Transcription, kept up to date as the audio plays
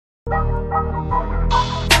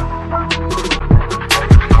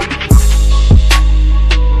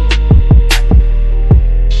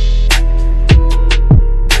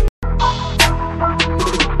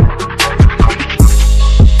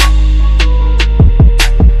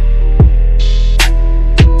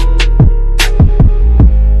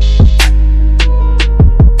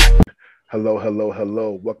hello,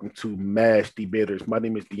 hello. Welcome to MASH Debaters. My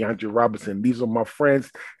name is DeAndre Robinson. These are my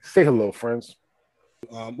friends. Say hello, friends.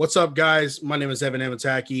 What's up, guys? My name is Evan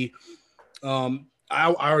Amataki. I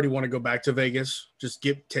already want to go back to Vegas. Just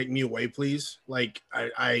take me away, please. Like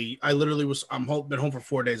I literally been home for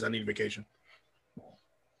 4 days. I need vacation.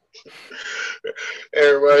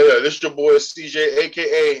 Everybody, this is your boy CJ,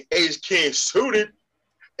 aka Ace King Suited,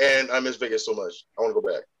 and I miss Vegas so much. I want to go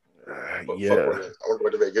back. Yeah. I want to go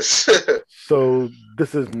back to Vegas. So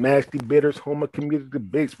this is MASH Debaters, home of community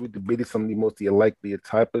debates. We debated some of the most likely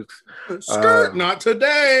topics. Not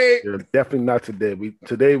today. Yeah, definitely not today.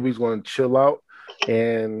 Today we're going to chill out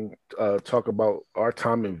and talk about our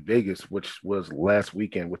time in Vegas, which was last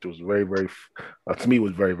weekend, which was very, very to me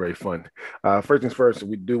was very, very fun. First things first,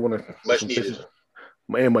 we do want to much needed.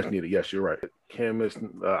 Much needed. Yes, you're right. Cam is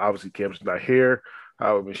obviously Cam's not here.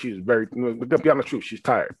 However, she's very. To be honest, truth, she's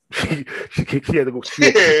tired. She had to go.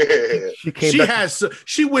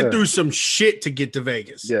 She went through some shit to get to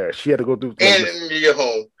Vegas. Yeah, she had to go through. And to get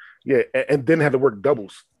home. Yeah, and then had to work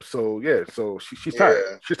doubles. So yeah, she's tired.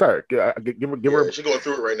 Yeah. She's tired. Give her. She's going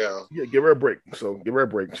through it right now. Yeah, give her a break. So give her a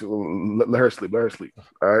break. Let her sleep. Let her sleep.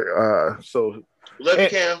 All right. So love you,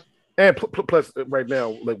 Cam. And plus, right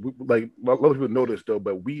now, like a lot of people know this though,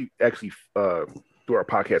 but we actually do our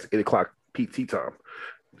podcast 8 o'clock PT time.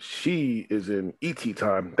 She is in ET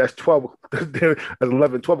time. That's 12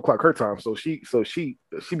 o'clock her time. So she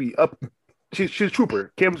be up. She's a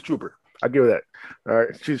trooper. Cam's a trooper. I give her that. All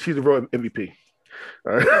right. She's a real MVP.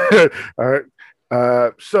 All right. All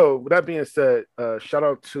right. So with that being said, shout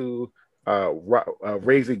out to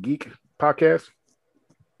Raise a Geek podcast.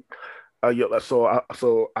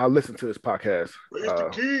 So I listened to this podcast.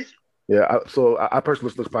 Yeah, I personally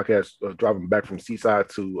listened to this podcast driving back from Seaside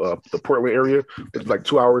to the Portland area. It was like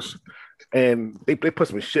 2 hours, and they put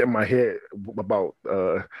some shit in my head about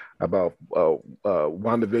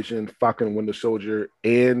WandaVision, Falcon and Winter Soldier,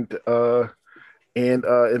 and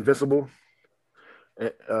Invincible,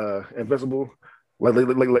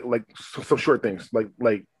 like some short things,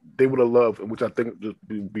 like they would have loved, which I think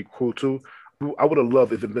would be cool too. I would have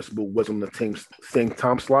loved if Invincible was on the same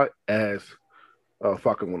time slot as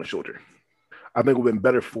Falcon and Winter Soldier. I think it would have been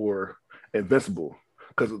better for Invincible,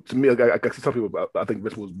 because to me, I can see some people about. I think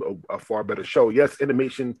Invincible was a far better show. Yes,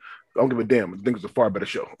 animation, I don't give a damn. I think it's a far better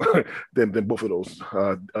show than both of those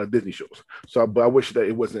Disney shows. So, but I wish that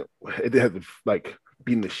it didn't have to like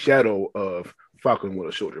be in the shadow of Falcon and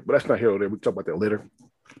Winter Soldier. But that's not here or there. We'll talk about that later.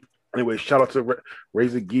 Anyway, shout out to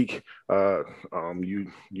Raise a Geek.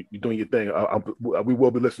 You doing your thing. We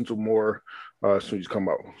will be listening to more as soon as you come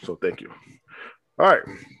out. So thank you. All right.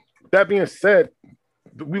 That being said,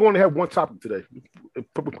 we only have one topic today. This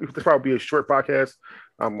probably be a short podcast.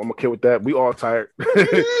 I'm okay with that. We all tired.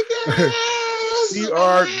 We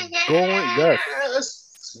are going.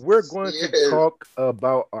 Yes, we're going to talk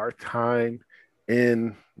about our time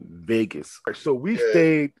in Vegas. So we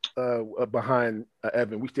stayed behind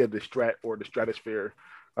Evan. We stayed at the Stratosphere.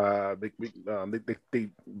 They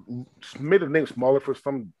made the name smaller for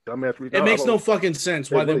some dumbass reason. It makes no fucking sense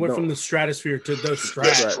why they went from the Stratosphere to the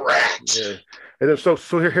Strat. Yeah. And then so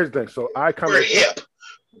here's the thing. So I kind of hip.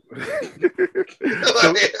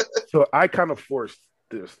 so I kind of forced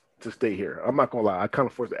this to stay here. I'm not gonna lie. I kind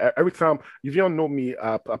of forced it. Every time. If you don't know me,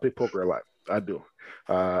 I play poker a lot. I do.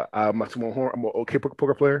 I'm an okay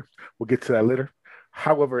poker player. We'll get to that later.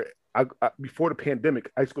 However, I before the pandemic,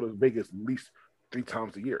 I used to go to Vegas at least 3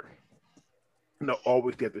 times a year. No,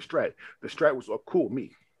 always get the Strat. The Strat was cool.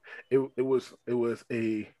 It was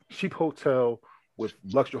a cheap hotel with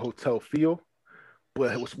luxury hotel feel,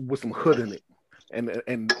 but it was with some hood in it. And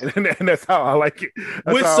that's how I like it.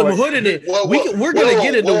 With some hood in it. We're going to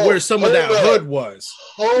get into where some of that hood was.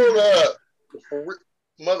 Hold up.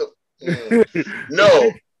 Mother.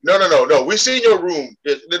 No. We seen your room.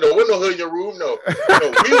 No, we're no hood in your room. No.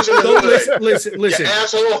 We was in the hood. Listen.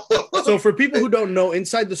 Asshole. So for people who don't know,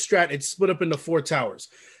 inside the Strat, it's split up into 4 towers.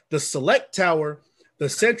 The Select Tower, the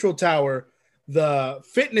Central Tower, the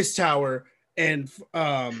Fitness Tower, and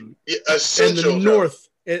the North.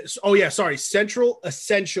 Central,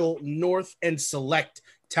 Essential, North, and Select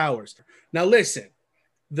Towers. Now listen,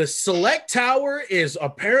 the Select Tower is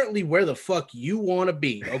apparently where the fuck you want to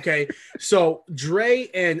be, okay? So Dre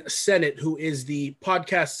and Senate, who is the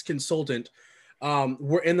podcast consultant,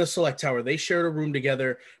 were in the Select Tower. They shared a room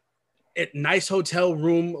together. Nice hotel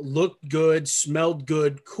room, looked good, smelled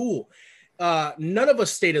good, cool. None of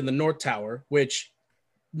us stayed in the North Tower, which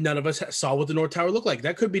none of us saw what the North Tower looked like.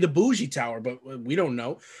 That could be the bougie tower, but we don't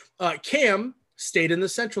know. Cam stayed in the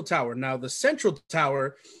Central Tower. Now, the Central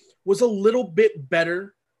Tower was a little bit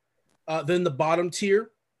better than the bottom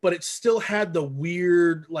tier. but it still had the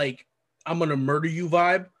weird, like, I'm gonna murder you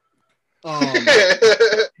vibe.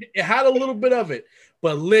 It had a little bit of it,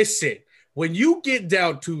 but listen, when you get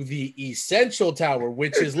down to the Essential Tower,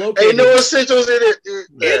 which is located ain't no essentials in it, dude.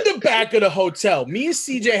 In the back of the hotel, me and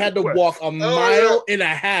CJ had to walk a mile and a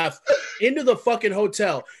half into the fucking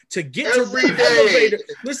hotel to get to the elevator.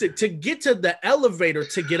 Listen, to get to the elevator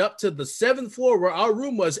to get up to the 7th floor where our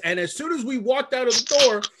room was. And as soon as we walked out of the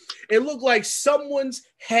door, it looked like someone's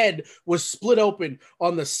head was split open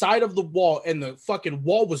on the side of the wall and the fucking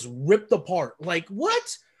wall was ripped apart. Like,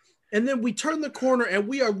 what? And then we turn the corner and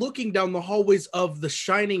we are looking down the hallways of the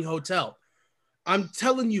Shining Hotel. I'm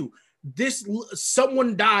telling you,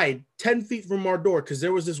 someone died 10 feet from our door because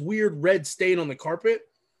there was this weird red stain on the carpet.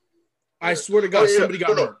 I swear to God, somebody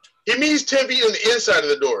got hurt. It means 10 feet on the inside of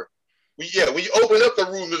the door. When you open up the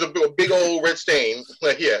room, there's a big old red stain.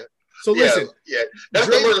 Like, yeah. So listen, that's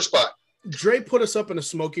the murder spot. Dre put us up in a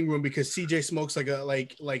smoking room because CJ smokes like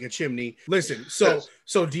a chimney. Listen, so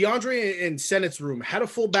DeAndre and Sennett's room had a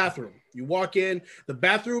full bathroom. You walk in, the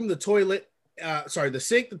bathroom, the toilet, the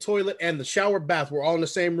sink, the toilet, and the shower bath were all in the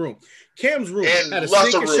same room. Cam's room had a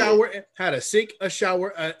sink, a shower,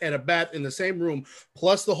 and a bath in the same room,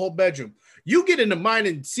 plus the whole bedroom. You get into mine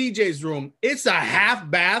and CJ's room, it's a half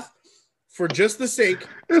bath for just the sink.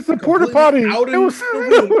 It's a porta potty out in the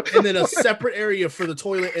room, and then a separate area for the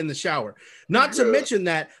toilet and the shower. Not to mention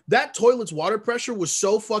that toilet's water pressure was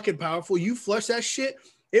so fucking powerful. You flush that shit,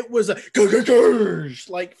 it was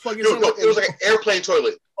like fucking. It was like an airplane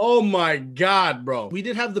toilet. Oh my God, bro! We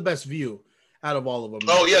did have the best view out of all of them.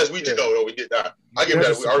 Oh yes, we did. No, we did not. I give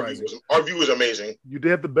that. Our view was amazing. You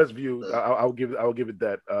did have the best view. I'll give it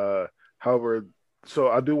that. However, so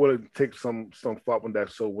I do want to take some thought on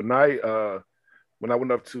that. So when I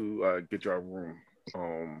went up to get your room,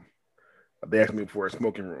 they asked me for a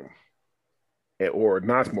smoking room or a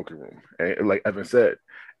non-smoking room, and like Evan said,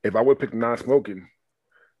 if I would pick non-smoking,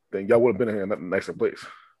 then y'all would have been in a nicer place.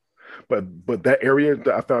 But that area,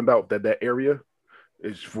 I found out that area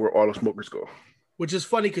is where all the smokers go. Which is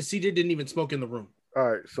funny because CJ didn't even smoke in the room.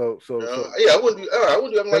 All right, so I wouldn't do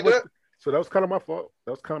nothing like that. So that was kind of my fault.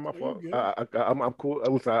 I'm cool.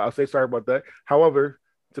 Listen, I'll say sorry about that. However,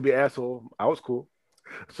 to be an asshole, I was cool.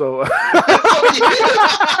 So fuck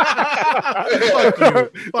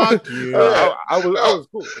you. I was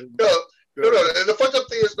cool. No. The fucked up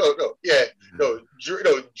thing is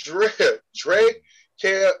Drake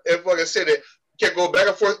can't and fucking said it. Can't go back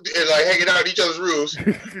and forth and like hanging out in each other's rooms.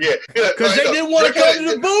 Yeah, because they didn't want to come to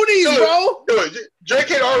the boonies, bro. Drake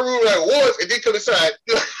came to our room like once and didn't come inside.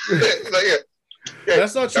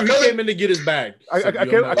 That's not true. He came in to get his bag. Because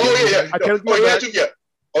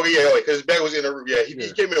his bag was in the room. Yeah, he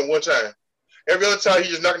came in one time. Every other time he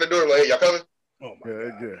just knocked on the door like, "Hey, y'all coming?" Oh my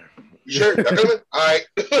God. You sure? Y'all coming? All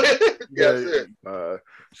right.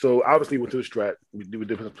 So obviously went to the Strat. We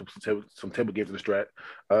did some table games in the Strat.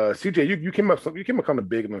 CJ, you came up kind of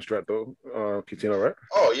big in the Strat though. Continue, right?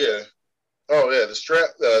 Oh yeah. The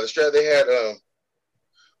Strat they had it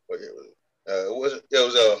was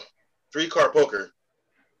 3-card poker.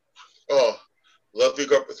 Oh, love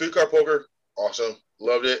 3-card poker. Awesome,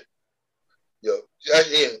 loved it.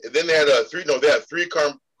 And then they had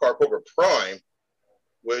 3-card poker prime,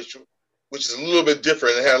 which is a little bit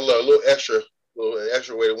different. It had a little extra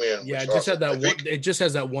way to win. Yeah, it just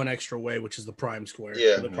has that one extra way, which is the prime square.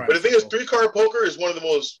 Yeah, but the thing is, 3-card poker is one of the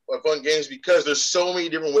most fun games because there's so many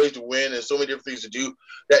different ways to win and so many different things to do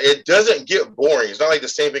that it doesn't get boring. It's not like the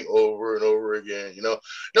same thing over and over again. No,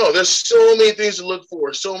 there's so many things to look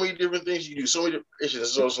for, so many different things you do, so many different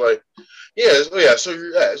issues. So it's like,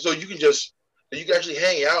 so you can actually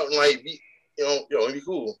hang out and like be, and be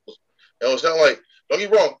cool. It's not like, don't get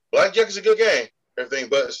me wrong, blackjack is a good game, everything,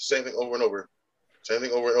 but it's the same thing over and over. Same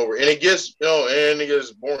thing over and over, and it gets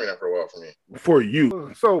boring after a while for me. For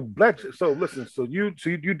you, so listen, so you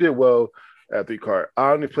did well at 3-card.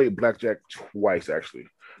 I only played blackjack twice actually.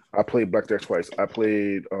 I played blackjack twice. I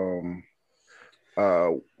played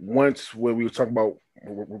once when we were talking about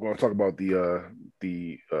we're going to talk about the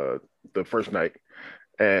first night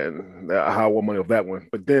and how I won money off that one.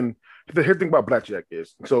 But then here's the thing about blackjack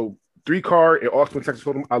is so. 3-card and Ultimate Texas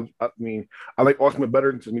Hold'em. I mean, I like Ultimate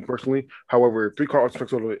better to me personally. However, 3-card Ultimate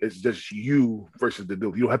Texas Hold'em is just you versus the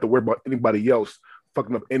deal. You don't have to worry about anybody else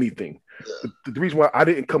fucking up anything. Yeah. The reason why I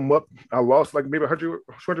didn't come up, I lost like maybe $100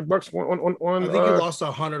 on. I think you lost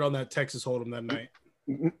 100 on that Texas Hold'em that night.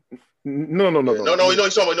 No.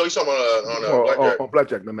 He's talking about blackjack. On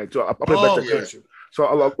blackjack that night. So I played blackjack. So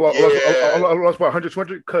I lost by 100,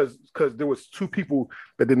 200 because there was two people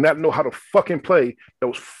that did not know how to fucking play that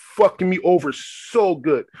was fucking me over so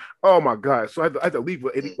good. Oh my god! So I had to leave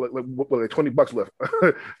with like $20 left.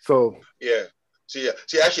 So yeah. See,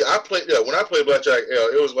 actually, I played when I played blackjack.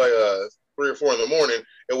 It was like 3 or 4 in the morning.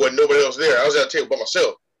 It wasn't nobody else there. I was at the table by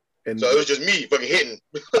myself. And so it was just me fucking hitting.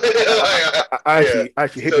 I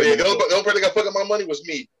actually hit. So the only person that got fucking my money was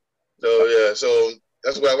me. So so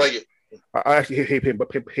that's why I like it. I actually hate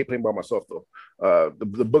playing by myself though.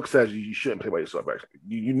 The book says you shouldn't play by yourself. Actually,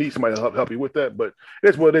 you need somebody to help you with that. But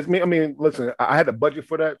it's what it is. I mean, listen, I had a budget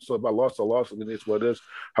for that, so if I lost, I lost, and it's what it is.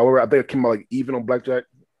 However, I think it came out like even on blackjack.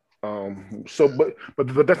 But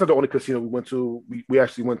that's not the only casino we went to. We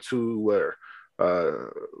actually went to where.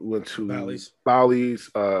 Went to Bally's,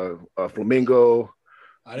 Flamingo.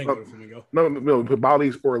 I didn't go to Flamingo. No,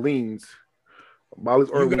 Bally's, Orleans.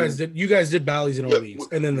 You guys did Bally's and Orleans,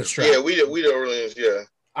 and then the Strat. Yeah, we did Orleans. Yeah,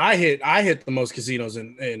 I hit the most casinos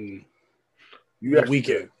in the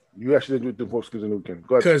weekend. You actually did the most casinos in the weekend.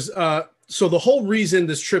 Go ahead. Because so the whole reason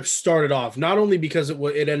this trip started off, not only because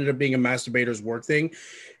it ended up being a masturbator's work thing,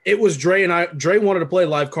 it was Dre and I. Dre wanted to play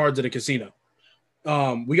live cards at a casino.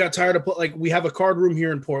 We got tired of we have a card room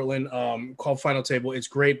here in Portland called Final Table. It's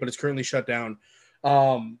great, but it's currently shut down.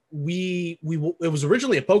 It was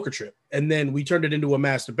originally a poker trip, and then we turned it into a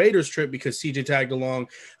masturbators trip because CJ tagged along,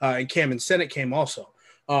 and Cam and Sennett came also.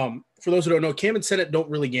 For those who don't know, Cam and Sennett don't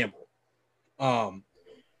really gamble.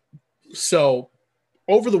 So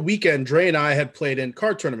over the weekend, Dre and I had played in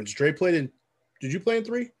card tournaments. Dre played in. Did you play in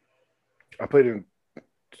 3? I played in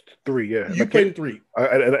 3, yeah. You played in 3.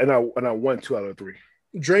 And I won 2 out of 3.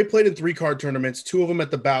 Dre played in 3 card tournaments, 2 of them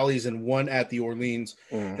at the Bally's and 1 at the Orleans.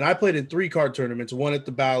 And I played in 3 card tournaments, 1 at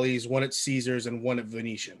the Bally's, 1 at Caesars, and 1 at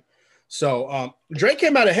Venetian. So Dre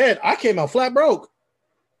came out ahead. I came out flat broke.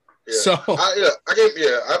 Yeah. So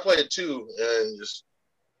I played 2 and just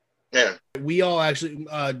we all actually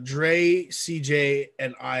Dre, CJ,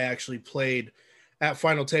 and I actually played at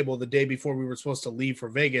Final Table the day before we were supposed to leave for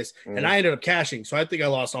Vegas, and I ended up cashing. So I think I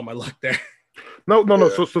lost all my luck there. No.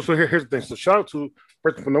 So here's the thing. So shout out to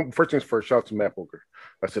first things first. Shout out to Matt Poker.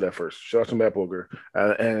 I said that first. Shout out to Matt Poker,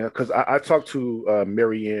 and because I talked to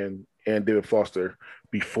Marianne and David Foster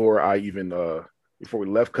before we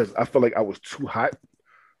left because I felt like I was too hot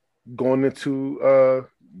going into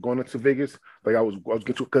Vegas. Like I was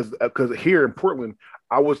getting to because here in Portland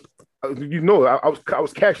I was. I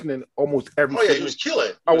was cashing in almost every. Oh yeah, he was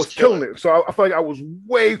killing. I was killing it. So I felt like I was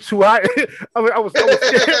way too high. I was scared.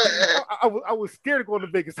 I was scared to go to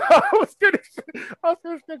Vegas. I was scared to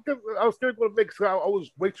go to Vegas. I was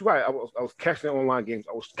way too high. I was cashing in online games.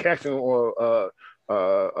 I was cashing on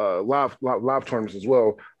live tournaments as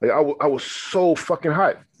well. Like I was so fucking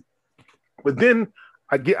high. But then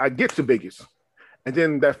I get to Vegas. And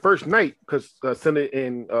then that first night, because Sennett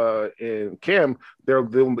and Cam, they're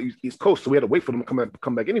on the East Coast, so we had to wait for them to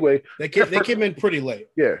come back anyway. They came in pretty late.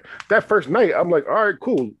 Yeah, that first night, I'm like, all right,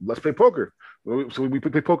 cool, let's play poker. So we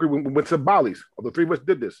played poker. We went to Bally's. The 3 of us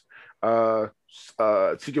did this.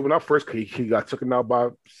 CJ went out first. He got taken out by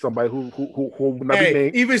somebody who would not be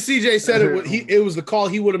named. Even CJ said it was the call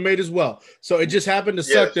he would have made as well. So it just happened to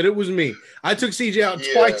suck that it was me. I took CJ out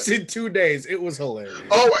twice in 2 days. It was hilarious. He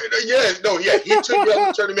took me out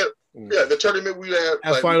the tournament. Yeah, the tournament we had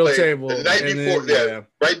at Final Table the night before.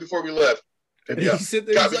 Right before we left. And he sit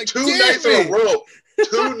there, got me like, 2 nights in a row.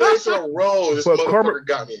 2 nights in a row. This motherfucker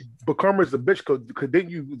got me. But Karma's a bitch. Because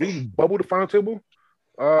didn't you bubble the Final Table?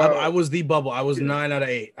 I was the bubble. I was 9 out of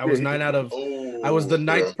 8. I was 9 out of. I was the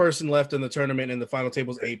 9th person left in the tournament, and the Final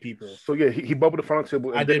Table's 8 people. So yeah, he bubbled the Final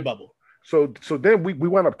Table. I did bubble. So then we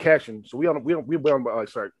wound up cashing. So we wound up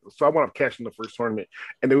So I wound up cashing the first tournament,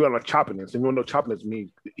 and then we wound up chopping it. So you know chopping it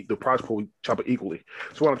means the prize pool we chop it equally.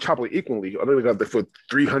 So we wound up chopping it equally. I think we got that for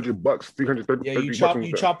 $300, $330. Yeah, you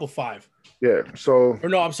chop with 5. Yeah. So or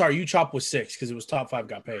no, I'm sorry, you chop with 6 because it was top 5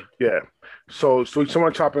 got paid. Yeah. So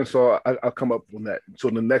someone chopping. So I'll come up on that. So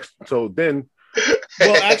then.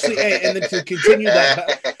 Well, actually, and then to continue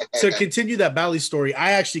that Bally story,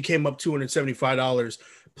 I actually came up $275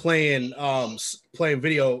 playing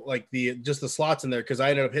video like the slots in there because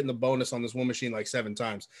I ended up hitting the bonus on this one machine like 7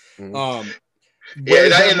 times. And I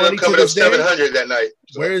ended up coming up 700 that night.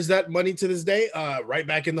 So. Where is that money to this day? Right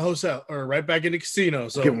back in the hotel or right back in the casino.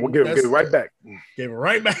 So give it right back. Gave it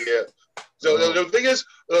right back. Yeah. So the thing is,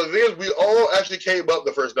 we all actually came up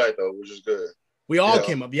the first night though, which is good. We all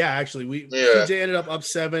came up. Yeah, actually. CJ ended up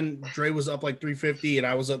 7. Dre was up like 350, and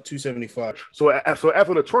I was up 275. So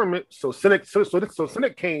after the tournament, so Sennett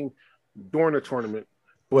came during the tournament,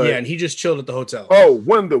 But, and he just chilled at the hotel. Oh,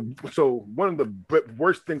 one of the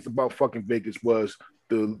worst things about fucking Vegas was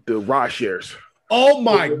the ride shares. Oh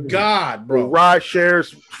my God, bro! The ride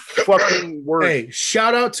shares, fucking worse. Hey,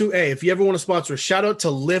 shout out to if you ever want to sponsor, shout out to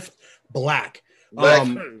Lyft Black.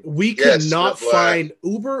 We could not find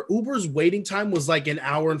Uber. Uber's waiting time was like 1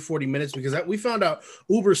 hour and 40 minutes because we found out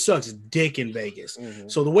Uber sucks dick in Vegas. Mm-hmm.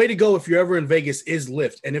 So the way to go if you're ever in Vegas is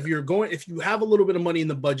Lyft. And if you have a little bit of money in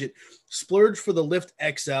the budget, splurge for the Lyft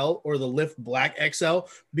XL or the Lyft Black XL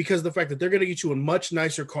because the fact that they're going to get you in much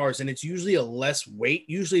nicer cars and it's usually a less wait.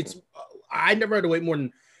 Usually I never had to wait more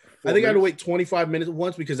than I had to wait 25 minutes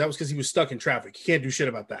once because he was stuck in traffic. You can't do shit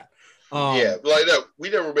about that. Like that. We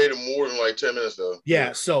never made it more than like 10 minutes though.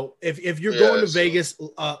 Yeah. So if you're going to Vegas,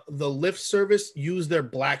 the Lyft service, use their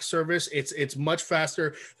Black service. It's much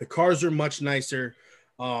faster. The cars are much nicer.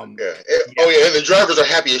 Oh yeah, and the drivers are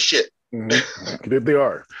happy as shit. Mm-hmm. They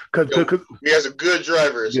are because he has a good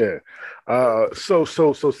drivers. Yeah. So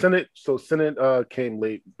Senate came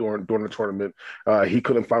late during the tournament. He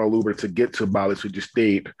couldn't find an Uber to get to Bali, so he just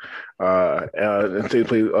stayed and stayed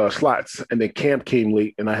to play slots. And then Cam came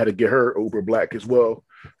late, and I had to get her Uber Black as well.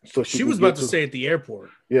 So she was about to stay at the airport.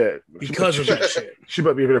 Yeah, because of that shit. She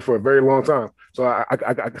might be there for a very long time. So I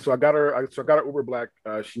got her. I got her Uber Black.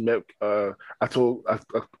 She met. I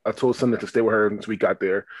told Senate to stay with her until we got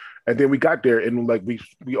there, and then we got there, and like we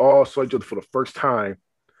all saw each other for the first time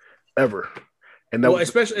ever. And that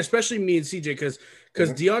especially me and CJ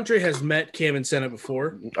because DeAndre has met Cam and Senate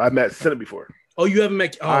before. I met Senate before. Oh, you haven't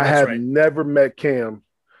met? Oh, I have never met Cam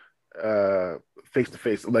face to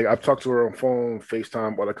face. Like I've talked to her on phone,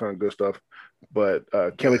 FaceTime, all that kind of good stuff. But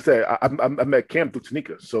Cam, like I said, I met Cam through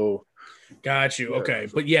Tanika. So got you. Okay,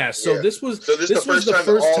 but this was the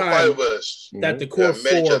first time that the core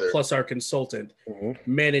four plus our consultant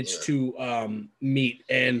managed to meet.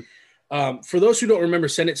 And for those who don't remember,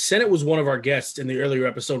 Senate was one of our guests in the earlier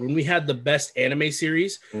episode when we had the best anime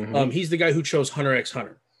series. He's the guy who chose Hunter x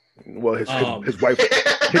Hunter. Well, his wife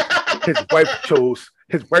chose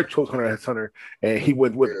Hunter x Hunter, and he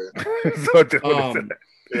went with it. So I just want to say that.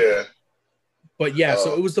 Yeah. But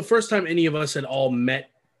so it was the first time any of us had all met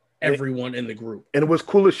everyone in the group, and it was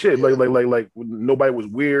cool as shit. Like nobody was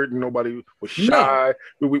weird, nobody was shy.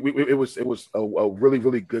 No. It was a really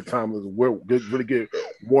really good time. It was really good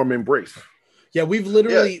warm embrace. Yeah, we've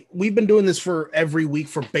been doing this for every week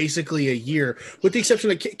for basically a year, with the exception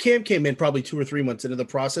of Cam came in probably 2 or 3 months into the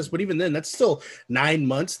process. But even then, that's still 9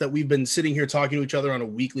 months that we've been sitting here talking to each other on a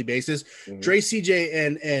weekly basis. Dre,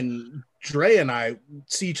 CJ, and Dre and I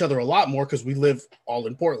see each other a lot more because we live all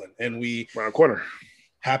in Portland and we around the corner.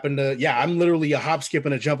 Happen to I'm literally a hop, skip,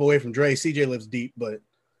 and a jump away from Dre. CJ lives deep, but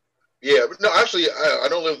but no, actually, I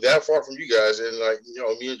don't live that far from you guys, and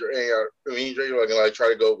me and Dre are gonna like try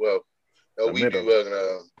to go. Well, we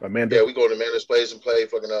do. Amanda. We go to Amanda's place and play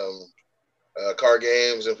fucking card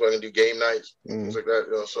games and fucking do game nights, things like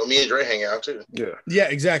that. So me and Dre hang out too. Yeah,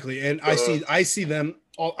 exactly. And I see them.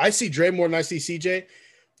 I see Dre more than I see CJ,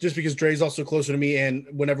 just because Dre's also closer to me, and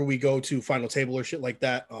whenever we go to Final Table or shit like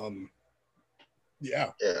that,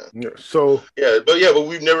 So but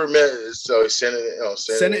we've never met. So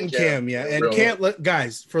Senate and Cam, and Cam.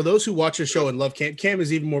 Guys, for those who watch the show and love Cam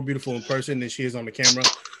is even more beautiful in person than she is on the camera.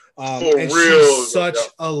 She's such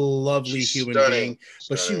a lovely human being,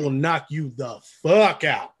 but she will knock you the fuck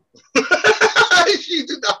out. She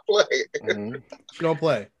did not play. She don't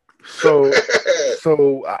play. So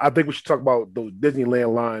I think we should talk about those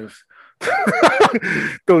Disneyland lines.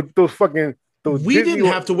 those fucking. We didn't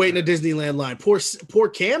have to wait in a Disneyland line. Poor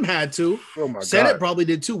Cam had to. Oh my Senate God. probably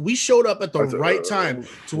did too. We showed up at the right time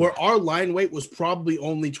to where our line wait was probably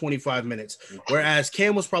only 25 minutes, whereas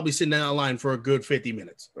Cam was probably sitting in that line for a good 50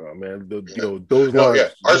 minutes. Oh man, those lines. Yeah,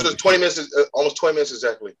 ours was 20 minutes, almost 20 minutes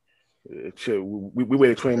exactly. We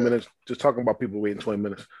waited 20 minutes just talking about people waiting 20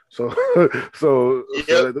 minutes. So we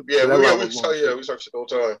talked the whole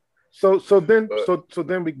time. So then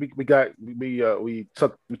we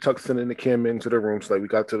tucked Senate and Cam into the rooms, like we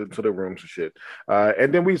got to the rooms and shit,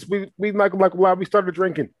 and then we started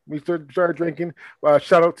drinking.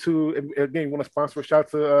 Shout out to, again, you want to sponsor? Shout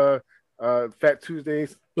out to Fat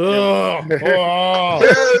Tuesdays. Yes, I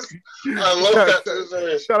love Fat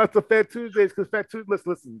Tuesdays. Shout out to Fat Tuesdays because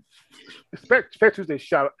Fat Tuesdays.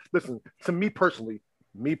 Shout out. Listen, to me personally,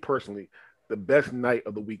 the best night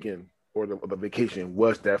of the weekend or the vacation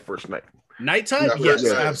was that first night. Nighttime? Yes,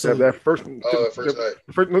 absolutely. That first night.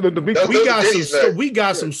 We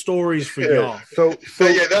got some stories for y'all. So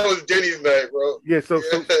that was Denny's night, bro. Yeah, so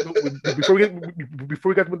before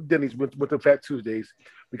we got with Denny's with the Fat Tuesdays,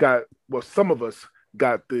 we got some of us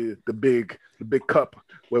got the big cup.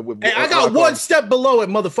 Hey, I got one step below it,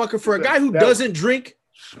 motherfucker. For a guy who doesn't drink,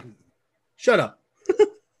 shut up.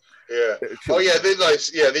 Yeah. Oh yeah. Then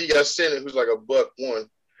you got Senate, who's like $1.01.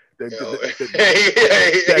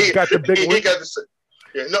 Got the big one. He got the.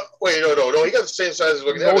 Yeah. No. Wait. No. He got the same size as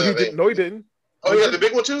looking. No, he didn't. No, he didn't. Oh, he got the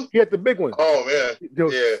big one too. He had the big one. Oh man.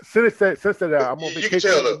 Yeah. Senate said I'm on vacation. You can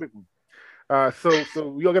tell though. So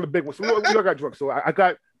we all got a big one. So we all got drunk. So I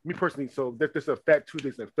got me personally. So there's a Fat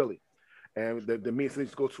Tuesdays in Philly, and the me and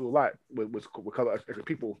Cindy go to a lot with color extra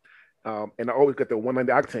people, and I always get the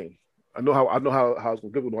 190 octane. I know how I was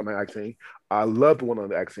gonna give it 190 octane. I love the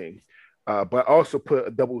 190 octane, but I also put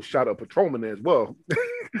a double shot of Patron in there as well,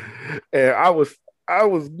 and I was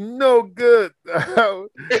no good.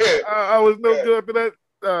 I was no good for that.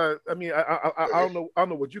 I mean, I don't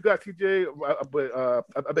know what you got, TJ, but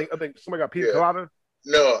I think somebody got pina colada.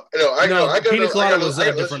 No, I got pina colada was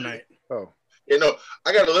a different night. Oh,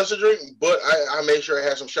 I got a lesser drink, but I made sure I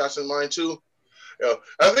had some shots in mine too.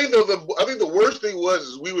 I think the worst thing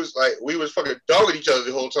was we was fucking dogging each other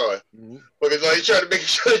the whole time because like trying to make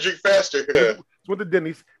each other drink faster. With the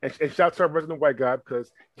Denny's and shout to our resident white guy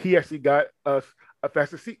because he actually got us a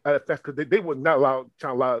faster seat, because they were not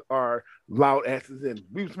trying to allow our loud asses in.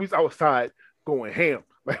 We was outside going ham.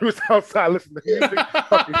 Like we was outside listening to music,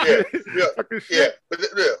 fucking shit. Yeah.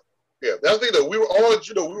 That's the thing though. We were all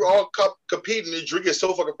competing and drinking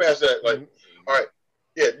so fucking fast that like, all right,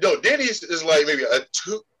 yeah. No, Denny's is like maybe a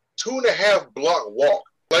 2.5 block walk.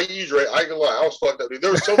 Like you, Dre. I ain't gonna lie, I was fucked up. Dude.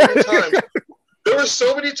 There were so many times. There were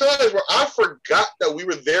so many times where I forgot that we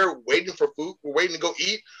were there waiting for food. We're waiting to go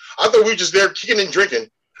eat. I thought we were just there kicking and drinking.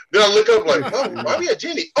 Then I look up like, oh, why are we at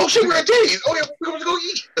Denny's? Oh shit, we're at Denny's. Oh yeah, we're going to go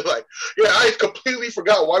eat. Like, yeah, I completely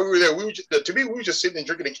forgot why we were there. We were just sitting and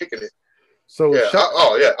drinking and kicking it. So yeah,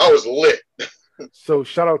 I was lit. So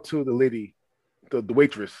shout out to the lady, the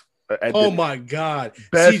waitress. My God,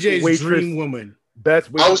 CJ's waitress, dream woman. Best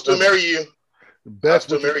waitress. I will still marry you. Best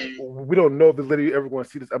marry you. We don't know if the lady ever going to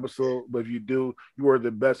see this episode, but if you do, you are the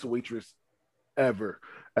best waitress ever.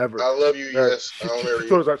 I love you. Yes, she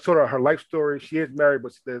told us her life story. She is married,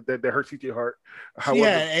 but that hurt CJ heart. However, she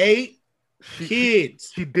had 8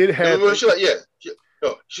 kids. She did have.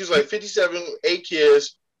 She's like 57, 8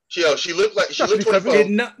 kids. She looked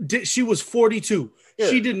 25. She was 42. Yeah.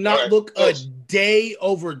 She did not look a day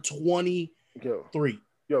over 23.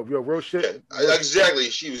 Yo, real shit. Yeah, exactly.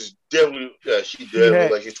 She was definitely. Yeah, she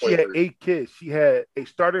looked like she's 23. She had 8 kids. She had a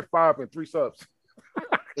starter 5 and 3 subs.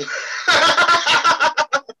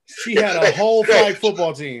 She had a whole flag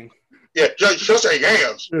football team. Yeah, just say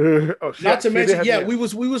yams. Not to mention, we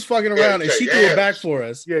was fucking around and she threw it back for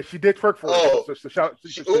us. Yeah, she did twerk for us. So shout.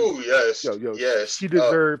 Yes. Yes. She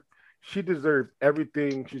deserved. She deserved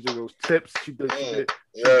everything. She deserved those tips. She did.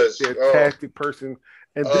 Yes. She's a fantastic person.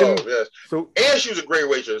 And then, and she was a great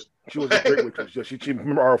waitress. She was a great waitress. She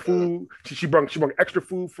remember our food. She brought extra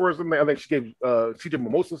food for us. I think she gave CJ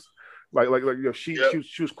mimosas.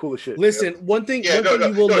 She was cool as shit. Listen, one thing you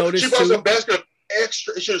will notice she brought some basket of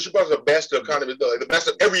extra. She brought some basket of condiments, like the best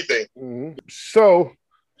of everything. Mm-hmm.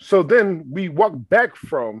 So then we walked back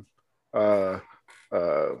from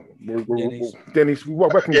Denny's. We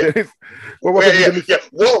walked back from Denny's. Walk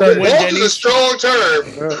is a strong term.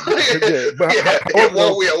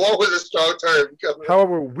 Walk was a strong term.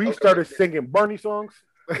 However, we started singing Barney songs.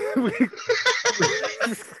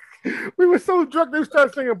 We were so drunk they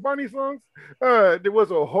started singing Barney songs. There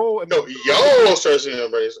was a whole. No, y'all started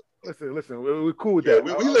singing Barney songs. Listen, we're cool with that.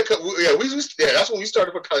 That's when we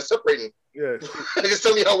started kind of separating. Yeah, just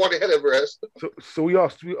tell me how walk ahead of us. So we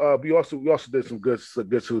also did some good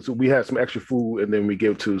food. So we had some extra food, and then we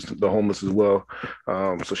gave to the homeless as well.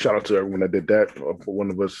 So shout out to everyone that did that for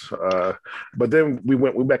one of us. But then we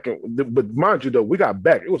back in. But mind you, though, we got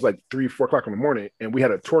back. It was like 3-4 o'clock in the morning, and we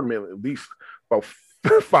had a tournament at least about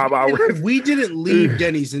 5 hours. We didn't leave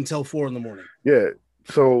Denny's until 4 in the morning. Yeah.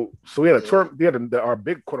 So we had a tournament. We had our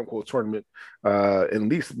big quote unquote tournament at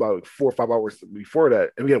least about 4 or 5 hours before that,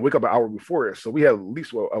 and we had to wake up an hour before it. So we had at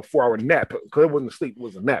least a 4-hour nap because it wasn't sleep; it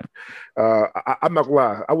was a nap. I'm not gonna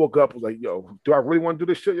lie. I woke up was like, "Yo, do I really want to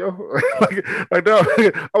do this shit, yo?" no.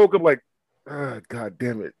 I woke up like, "God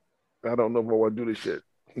damn it, I don't know if I want to do this shit."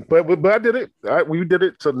 But I did it. All right, we did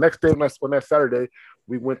it. So next day, on that Saturday,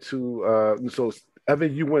 we went to. So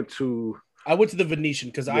Evan, you went to. I went to the Venetian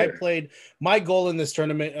because I played. My goal in this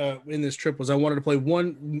tournament, in this trip, was I wanted to play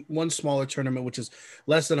one smaller tournament, which is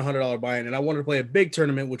less than $100 buy-in, and I wanted to play a big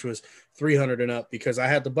tournament, which was $300 and up, because I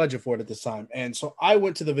had the budget for it at this time. And so I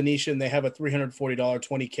went to the Venetian. They have a $340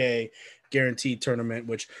 20K guaranteed tournament,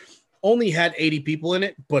 which only had 80 people in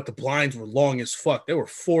it, but the blinds were long as fuck. They were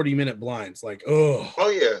 40-minute blinds. Like, oh. Oh,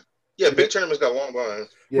 yeah. Yeah, big tournaments got long blinds.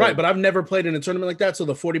 Yeah. Right, but I've never played in a tournament like that, so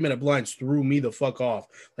the 40-minute blinds threw me the fuck off.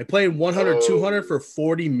 Like, playing 100, 200 for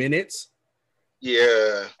 40 minutes.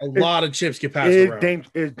 Yeah. A lot of chips get passed around.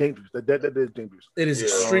 It's dangerous. That is dangerous. It is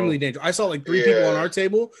extremely dangerous. I saw like 3 people on our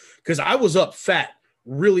table because I was up fat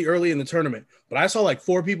really early in the tournament, but I saw like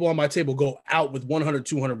 4 people on my table go out with 100,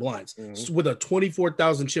 200 blinds with a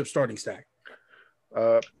 24,000 chip starting stack.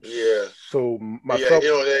 Yeah. So myself,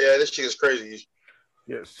 this shit is crazy.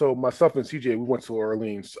 Yeah. So myself and CJ, we went to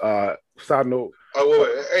Orleans. Side note.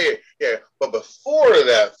 Oh, wait. Hey, but before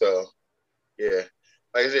that though,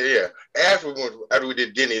 like I said, after we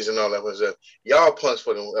did Denny's and all that stuff, y'all punks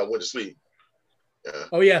for them went to sleep. Yeah.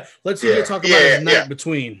 Oh yeah, let's see. Talk about his night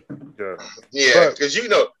between. Because you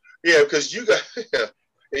guys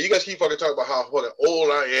keep fucking talking about how fucking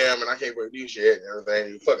old I am and I can't do shit and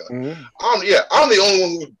everything. I'm the only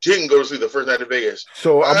one who didn't go to sleep the first night in Vegas.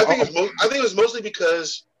 So I think it was mostly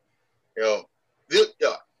because this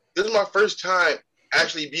is my first time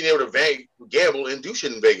actually being able to gamble and do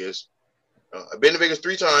shit in Vegas. I've been to Vegas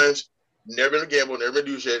 3 times, never been to gamble, never been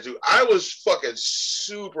to do shit too. I was fucking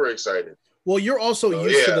super excited. Well, you're also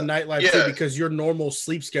used to the nightlife too because your normal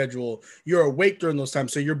sleep schedule, you're awake during those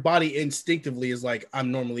times. So your body instinctively is like,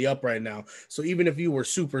 I'm normally up right now. So even if you were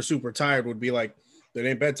super, super tired, would be like, it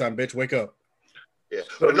ain't bedtime, bitch, wake up. Yeah.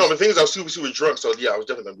 But no, the thing is I was super, super drunk. So I was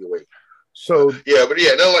definitely going to be awake. So but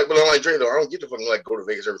I'm like Dre though. I don't get to fucking like go to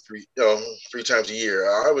Vegas every 3 times a year.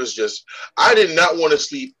 I did not want to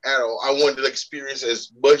sleep at all. I wanted to experience as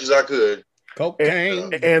much as I could.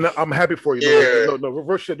 Cocaine, and I'm happy for you. No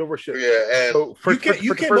reverse shit. Yeah, and so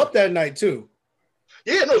you came up that night too.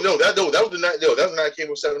 Yeah, that was the night. That was the night I came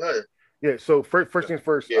with 700. Yeah. So first things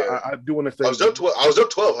first. Yeah. I do want to say I was up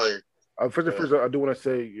 1,200. First, I do want to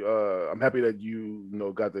say I'm happy that you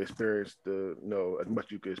got to experience as much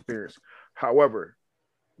as you could experience. However,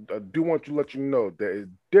 I do want to let you know there is a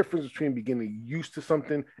difference between getting used to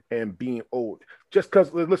something and being old. Just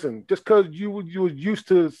because you were used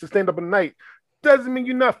to stand up at night doesn't mean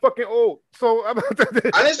you're not fucking old. So I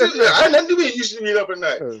didn't be used to being up at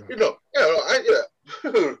night.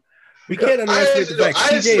 We can't underestimate the fact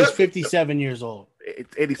CJ is 57 years old.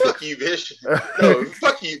 It's 86. Fuck you, bitch. No,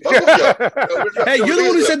 fuck you. Hey, you're the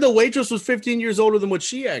one who said the waitress was 15 years older than what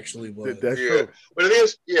she actually was. That's true. But it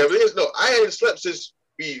is, I hadn't slept since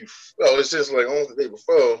it's just like almost the day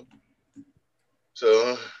before.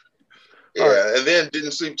 So, and then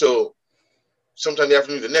didn't sleep till sometime in the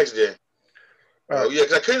afternoon the next day.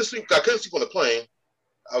 Because I couldn't sleep. I couldn't sleep on the plane.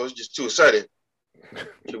 I was just too excited.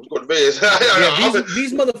 We go to Vegas.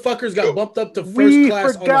 These motherfuckers got bumped up to first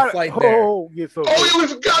class on the flight there. We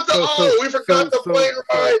forgot the plane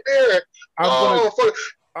ride there. Hold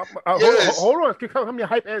on, calm your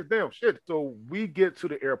hype ass down. Shit. So we get to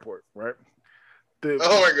the airport, right? Oh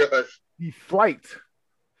my gosh. The flight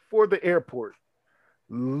for the airport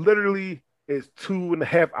literally is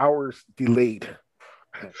 2.5 hours delayed.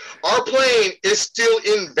 Our plane is still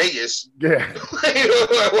in Vegas. Yeah.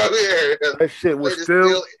 That shit was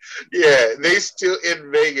still. They still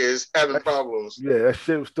in Vegas having problems. Yeah, that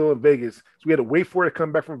shit was still in Vegas. So we had to wait for it to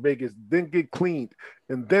come back from Vegas, then get cleaned,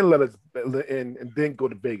 and then let us in, and then go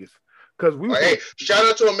to Vegas. Because shout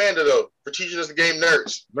out to Amanda though for teaching us the game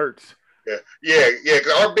Nerds. Yeah.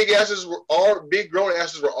 Because our big grown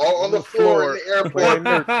asses were all on the floor in the airport.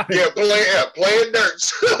 Playing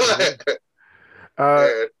Nerds.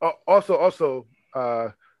 Also,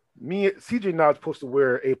 me and CJ now is supposed to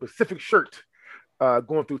wear a Pacific shirt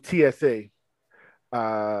going through TSA.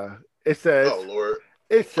 It says, "Oh Lord,"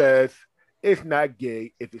 it says it's not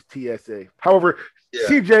gay if it's TSA. However,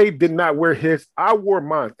 CJ did not wear his. I wore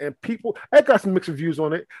mine, and I got some mixed reviews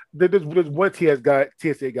on it. There's one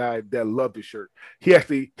TSA guy that loved the shirt. He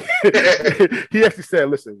actually said,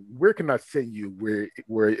 "Listen, where can I send you where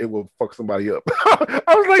it will fuck somebody up?"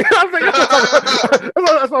 I was like, that's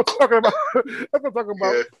what I'm talking about. That's what I'm talking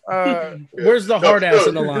about. Where's the hard ass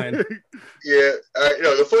in the line?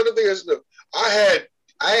 The funny thing is, look, I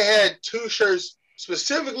had 2 shirts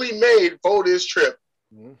specifically made for this trip.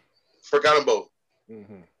 Mm-hmm. Forgot them both.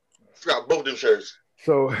 Mm-hmm. Forgot both them shirts.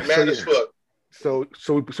 As fuck. So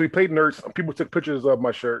we played Nerds. People took pictures of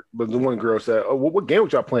my shirt, but the one girl said, "Oh, what game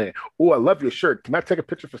was y'all playing? Oh, I love your shirt. Can I take a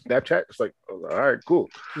picture for Snapchat?" It's like, all right, cool.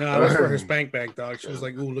 No, that was for her spank bank, dog. She was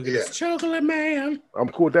like, "Ooh, look at this chocolate man." I'm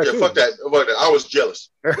cool with that too. Fuck that. I was jealous.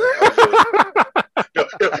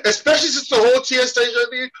 Especially since the whole TSA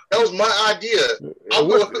thing, that was my idea. It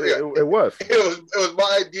was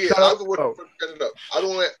my idea. I was the one fucking it up. I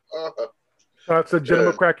don't want. Shout out to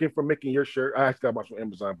Jenna McCracken for making your shirt. I actually got about from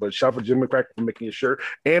Amazon, but shout out for Jenna McCracken for making your shirt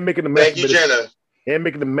and making the Thank you, Jenna. And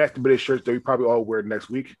making the masturbated shirts that we probably all wear next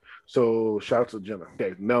week. So shout out to Jenna.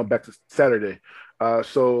 Okay, now back to Saturday.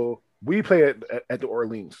 So we play at the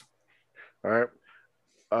Orleans. All right.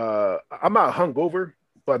 I'm not hungover,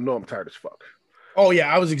 but I know I'm tired as fuck. Oh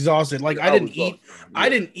yeah, I was exhausted. Like I didn't eat. Yeah. I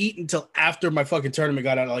didn't eat until after my fucking tournament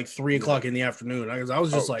got out at like 3:00 in the afternoon. I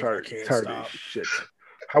was just like, tired, I can't tired stop. Shit.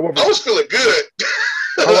 However, I was feeling good.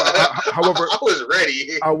 However, I was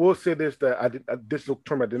ready. I will say this: that this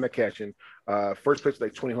tournament I did not cash in. First place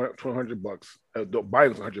like $200. The buy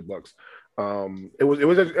was $100. It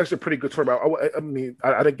was actually a pretty good tournament. I mean,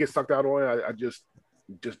 I didn't get sucked out on it. I just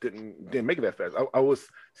didn't make it that fast. I was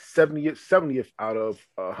 70th out of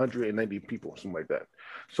 190 people, something like that.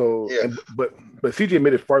 So, yeah. But CJ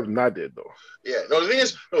made it farther than I did, though. Yeah. No, the thing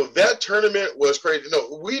is, that tournament was crazy.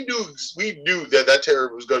 No, we knew that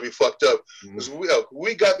tournament was going to be fucked up because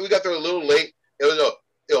we got there a little late. It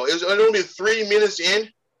was only 3 minutes in.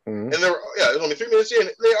 Mm-hmm. And it was only 3 minutes in.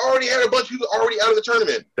 They already had a bunch of people already out of the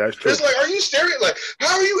tournament. That's true. It's like, are you staring? Like,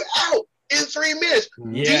 how are you out in 3 minutes?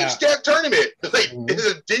 Yeah. Deep stack tournament. Like, it's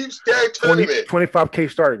a deep stack tournament. 25K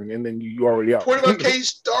starting, and then you already out. 25K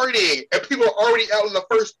starting, and people are already out in the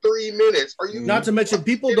first 3 minutes. Are you? Not to mention,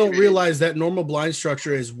 people don't realize that normal blind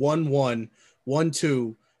structure is 1-1,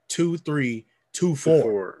 1-2, 2-3.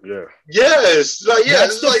 2-4. Yeah. Yes.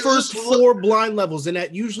 That's the first 4 blind levels, and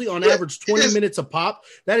at usually on average 20 minutes a pop.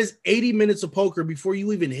 That is 80 minutes of poker before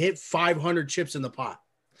you even hit 500 chips in the pot.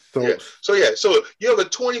 So you have a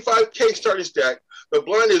 25K starting stack. The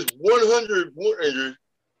blind is 100,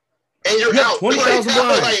 and you're out. 20,000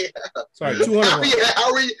 blind. Sorry, 200.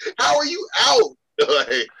 How are you out?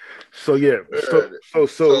 So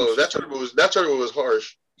that tournament was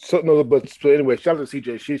harsh. So anyway, shout out to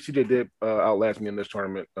CJ. CJ did outlast me in this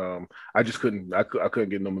tournament. I just couldn't. I couldn't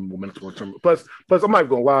get no momentum in the tournament. Plus, I'm not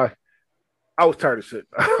gonna lie. I was tired of shit.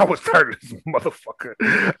 I was tired of this motherfucker.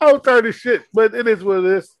 I was tired of shit. But it is what it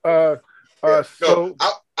is. I was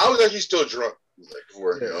actually still drunk.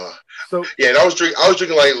 And I was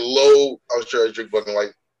drinking like low. I was trying to drink fucking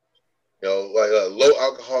like low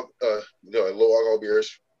alcohol. Low alcohol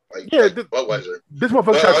beers. Like Budweiser. This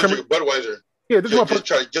motherfucker tried to turn me Budweiser. Yeah, this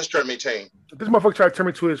motherfucker just try to maintain. This motherfucker tried to turn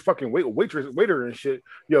me to his fucking waiter and shit.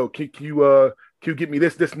 Yo, can you get me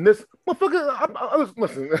this and this? Motherfucker,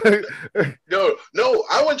 listen. No,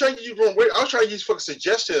 I wasn't trying to use wrong waiter. I was trying to use fucking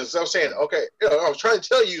suggestions. I was saying, okay, I was trying to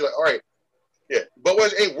tell you, like, all right, yeah,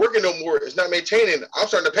 Budweiser ain't working no more. It's not maintaining. I'm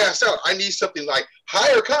starting to pass out. I need something like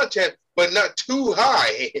higher content, but not too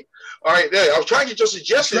high. All right, I was trying to get your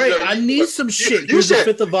suggestions. Right, I need some shit. Here's a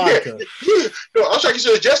fifth of vodka. No, I was trying to get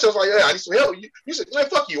your suggestions. I was like, yeah, I need some help. You said, man,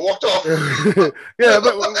 fuck you. Walked off. Yeah,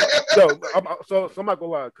 so I'm not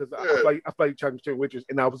gonna lie because I feel like trying to waitress,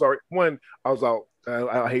 and I was already I was out.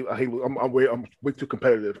 I hate. I'm way too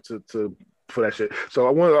competitive to for that shit. So I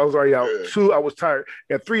was already out. Yeah. 2, I was tired.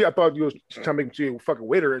 And 3, I thought you was trying to make me a fucking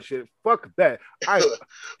waiter and shit. Fuck that.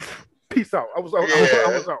 Peace out. I was out.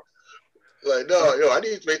 Like, no, I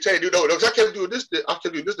need to maintain. No, because I kept doing this. I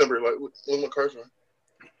kept doing this number like with my cursor.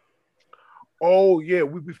 Oh yeah,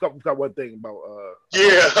 we've got one thing about.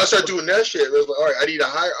 I started doing that shit. It was like, all right, I need a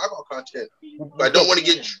higher alcohol content. But I don't want to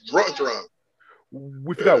get drunk.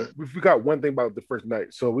 We forgot one thing about the first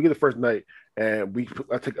night. So we get the first night, and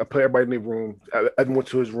I put everybody in their room. I went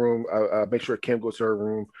to his room. I make sure Cam goes to her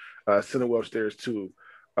room. Cinderella upstairs too.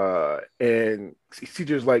 And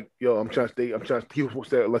CJ's like, yo, I'm trying to stay. He was supposed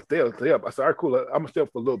to stay up. I said, all right, cool. I'm gonna stay up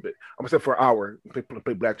for a little bit. I'm gonna stay up for an hour and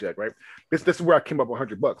play blackjack, right? This is where I came up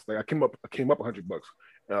 $100. Like I came up $100.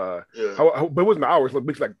 But it wasn't hours. It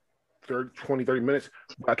was like 30 minutes.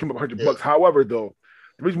 I came up $100. However, though,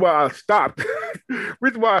 the reason why I stopped,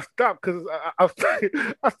 because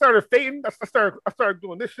I started fading. I started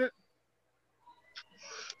doing this shit.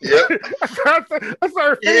 Yeah. I started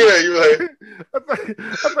fading. Yeah, you like.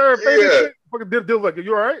 I started fading. Yeah. Fucking deal like,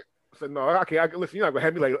 you all right? I said, no, I can't. Listen, you're not gonna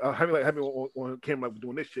have me on camera like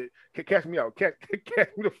doing this shit. Catch me out. Catch me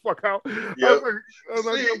the fuck out. Yeah. I was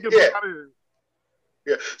like, get out of here.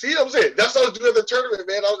 Yeah, see what I'm saying? That's what I was doing at the tournament,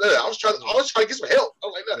 man. I was trying to get some help. I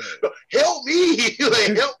was like, no, help me,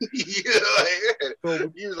 like, help me.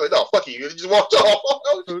 So, he was like, no, fuck you. He just walked off.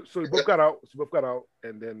 So we both got out.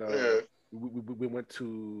 And then we went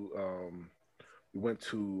to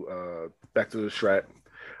back to the Strat.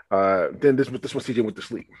 Then this one CJ went to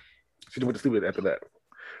sleep. CJ went to sleep after that,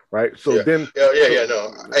 right? So I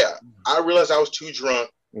realized I was too drunk.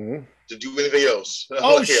 Mm-hmm. To do anything else.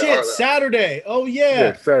 Oh shit! Right. Saturday. Oh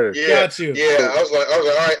yeah. Saturday. Yeah, got you. Yeah, I was like, all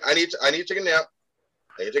right. I need to take a nap.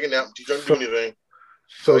 I'm too drunk to do anything.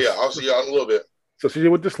 So yeah, I'll see y'all in a little bit. So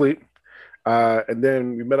CJ went to sleep, and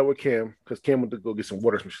then we met up with Cam because Cam went to go get some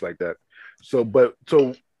water, some shit like that. So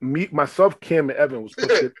myself, Cam, and Evan was supposed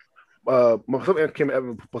to get, myself and Cam and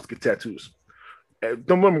Evan were supposed to get tattoos.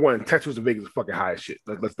 Number one, tattoos in Vegas is fucking high as shit.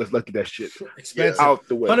 Let's get that shit expensive out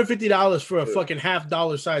the way. $150 for a fucking $half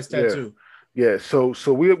size tattoo. Yeah. So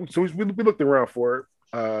we looked around for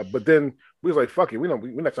it, but then we was like, fuck it, we're not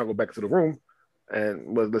trying to go back to the room.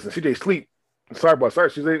 And listen, CJ sleep. Sorry,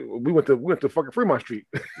 CJ. We went to fucking Fremont Street.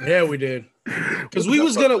 Yeah, we did. Because we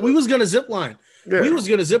was gonna zip line. Yeah. We was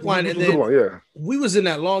gonna zip line, and then we was in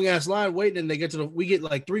that long ass line waiting, and we get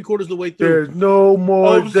like 3/4 of the way through. There's no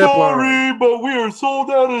more zip line. But we are sold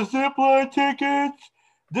out of zip line tickets.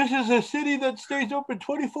 This is a city that stays open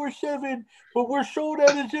 24/7, but we're sold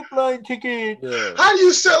out of zip line tickets. Yeah. How do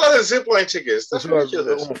you sell out of zip line tickets? That's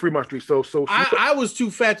ridiculous. On Fremont Street. So I was too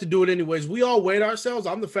fat to do it anyways. We all weighed ourselves.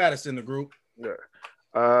 I'm the fattest in the group. Yeah.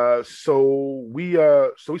 So we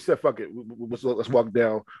said fuck it. Let's walk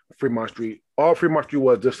down Fremont Street. All Fremont Street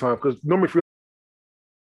was this time because normally Fremont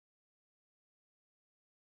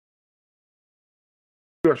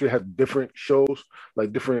Street has different shows,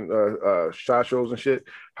 like different shot shows and shit.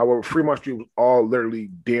 However, Fremont Street was all literally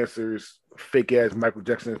dancers, fake ass Michael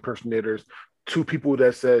Jackson impersonators, two people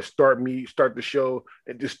that said start the show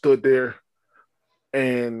and just stood there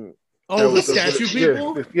and the statue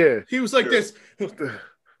people? Yeah. He was like this.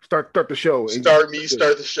 Start the show. Start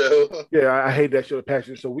the show. Yeah, I hate that show,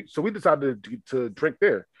 passion. So we decided to drink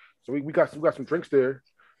there. So we got some drinks there.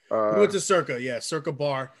 We went to Circa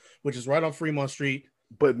Bar, which is right on Fremont Street.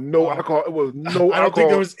 But no alcohol. It was no alcohol. I don't think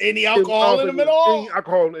there was any alcohol in them at all. Any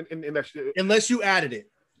alcohol in that shit. Unless you added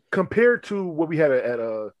it. Compared to what we had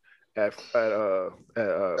at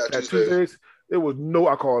Tuesdays, there was no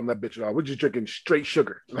alcohol in that bitch at all. We're just drinking straight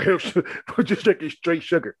sugar. We're just drinking straight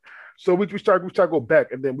sugar. So we try to go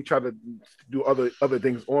back, and then we try to do other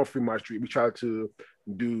things on Fremont Street. We try to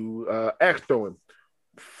do axe throwing,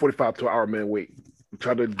 45 to an hour man weight. We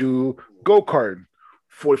try to do go-karting,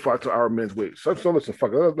 45 to an hour men's weight. So listen,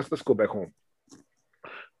 fuck it. Let's go back home.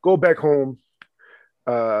 Go back home.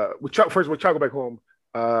 We try to go back home.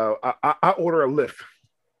 I order a Lyft.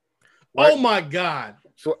 Right? Oh my God.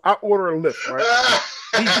 So I order a Lyft, right?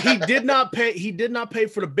 he did not pay. He did not pay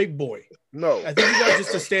for the big boy. No, I think he got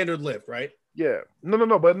just a standard Lyft, right? Yeah. No.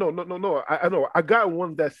 I know. I got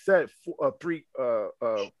one that said three.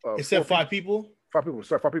 It said 5 people. 5 people.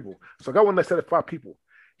 Sorry, 5 people. So I got one that said 5 people.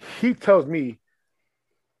 He tells me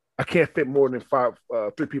I can't fit more than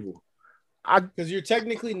 3 people. Because you're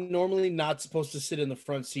technically normally not supposed to sit in the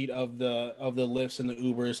front seat of the Lyfts and the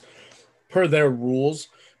Ubers per their rules.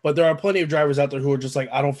 But there are plenty of drivers out there who are just like,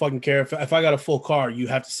 I don't fucking care. If I got a full car, you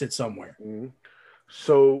have to sit somewhere. Mm-hmm.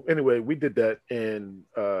 So anyway, we did that, and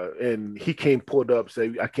he pulled up,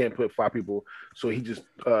 said I can't put 5 people. So he just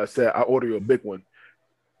said I order you a big one.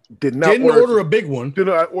 Didn't order a big one. Didn't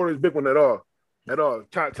order a big one at all.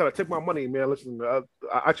 Trying to take my money, man. Listen,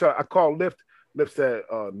 I called Lyft. Lyft said,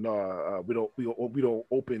 no, we don't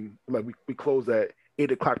open, like we close at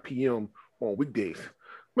 8:00 p.m. on weekdays.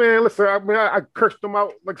 Man, listen, I cursed them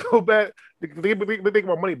out like so bad. They take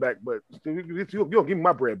my money back, but you don't give me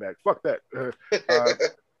my bread back. Fuck that.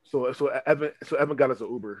 So Evan got us an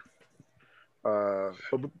Uber.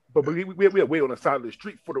 But we had to wait on the side of the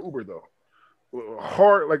street for the Uber though.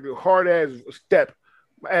 Hard ass step.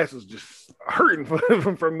 My ass was just hurting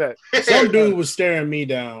from that. Some dude was staring me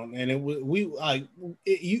down, and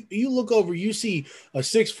you look over, you see a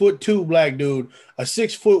 6'2" black dude, a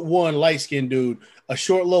 6'1" light skinned dude, a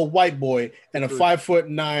short little white boy, and a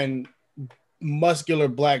 5'9" muscular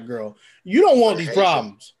black girl. You don't want these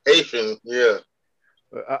problems. Asian, yeah.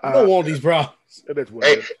 You don't want these problems. That's what.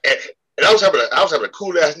 And I was having a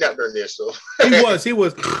cool ass nap during this, so he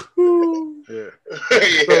was. Yeah.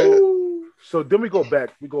 So then we go back,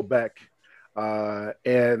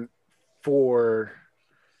 and for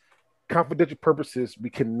confidential purposes, we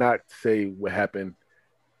cannot say what happened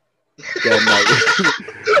that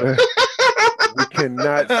night. We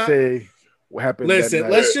cannot say what happened. Listen,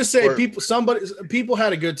 let's just say people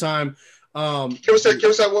had a good time. Can we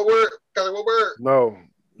say what word? What word?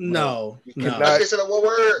 No. I can't say that one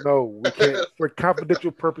word. No, we can't. For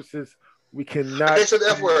confidential purposes, we cannot. I can't say the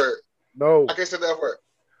F word. No, I can't say the F word.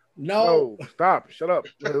 No, stop. Shut up.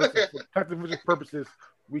 Listen, for confidential purposes,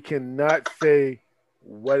 we cannot say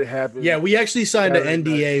what happened. Yeah, we actually signed an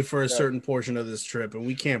NDA for a certain portion of this trip, and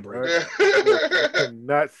we can't break it. We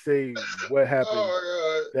cannot say what happened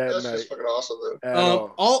that That's night. just fucking awesome, man.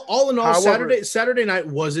 All in all, However, Saturday night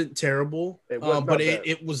wasn't terrible, it was but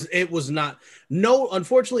it was not. No,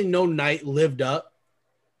 unfortunately, no night lived up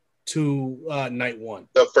to night 1.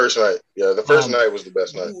 The first night. Yeah, the first night was the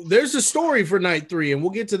best night. There's a story for night 3, and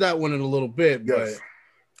we'll get to that one in a little bit, but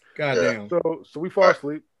goddamn. So we fall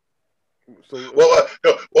asleep. So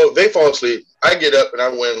well, they fall asleep. I get up and I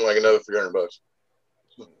win like another $300.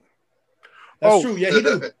 That's true. Yeah, he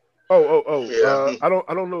do. Yeah. I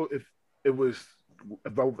don't know if it was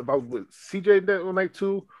if I was with CJ that on night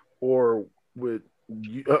 2 or with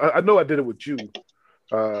you. I know I did it with you.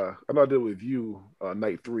 I know I did it with you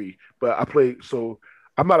night 3, but I played. So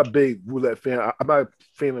I'm not a big roulette fan. I'm not a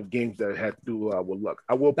fan of games that have to do with luck.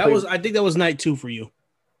 I will. I think that was night 2 for you.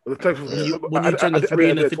 When you turned the 3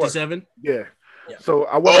 into 57. Yeah. So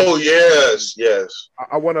I won. Oh yes.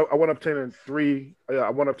 I won up turning 3. Yeah, I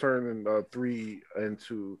won up turning 3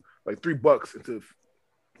 into like $3 into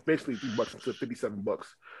basically $3 into $57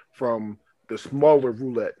 from the smaller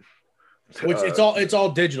roulette. Which it's all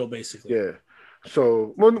digital basically. Yeah.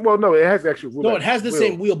 So well no, it has actually roulette. No, it has the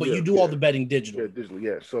same wheel, but you do all the betting digital. Yeah, digital.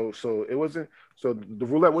 Yeah. So it wasn't. So the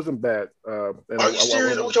roulette wasn't bad. And Are you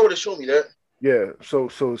serious? I wish I would have shown me that. Yeah. So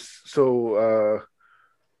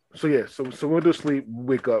we went to sleep,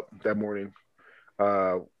 wake up that morning.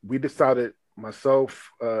 We decided,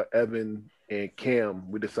 myself, Evan, and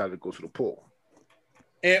Cam, we decided to go to the pool.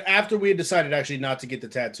 And after we had decided actually not to get the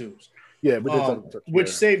tattoos. Yeah, which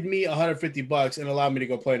saved me $150 and allowed me to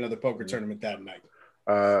go play another poker tournament that night.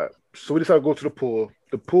 So we decided to go to the pool.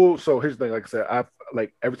 The pool. So here's the thing. Like I said, I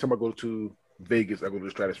like every time I go to Vegas, I go to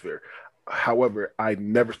the Stratosphere. However, I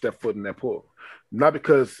never step foot in that pool. Not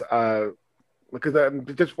because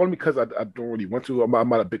just only because I don't really want to. I'm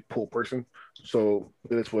not a big pool person, so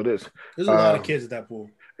that's what it is. There's a lot of kids at that pool.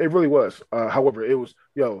 It really was. However, it was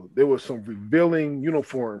there was some revealing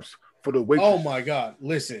uniforms for the waitress. Oh my God!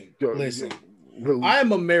 Listen. I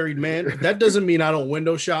am a married man. That doesn't mean I don't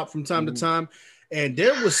window shop from time to time. And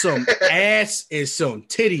there was some ass and some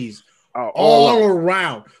titties all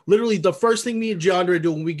around. Literally, the first thing me and Jandre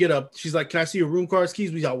do when we get up, she's like, "Can I see your room cards,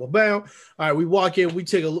 keys?" We got well, bam. All right, we walk in.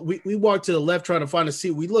 We walk to the left trying to find a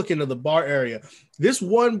seat. We look into the bar area. This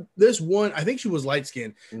one, I think she was light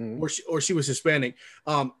skinned, or she was Hispanic.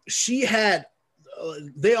 She had.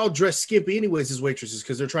 They all dress skimpy anyways as waitresses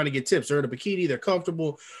because they're trying to get tips. They're in a bikini, they're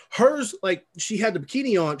comfortable. Hers, like, she had the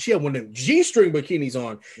bikini on. She had one of them G-string bikinis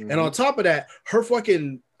on. And on top of that, her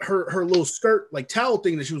fucking her little skirt, like towel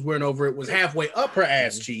thing that she was wearing over it was halfway up her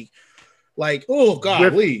ass cheek. Like, oh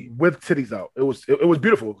God, with titties out. It was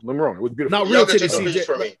beautiful. Don't get me wrong. It was beautiful. Not real titties, CJ.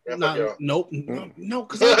 For me. Nope.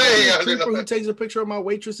 Because I'm a creeper who takes a picture of my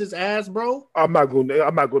waitress's ass, bro. I'm not going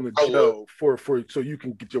to jail for so you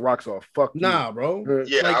can get your rocks off. Fuck nah, you. Bro.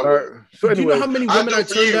 Yeah. Like, so anyway, do you know how many women I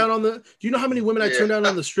turned down on the? Do you know how many women I turned down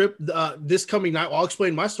on the strip this coming night? I'll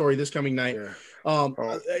explain my story this coming night. Yeah.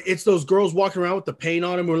 It's those girls walking around with the paint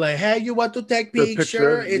on them. We're like, hey, you want to take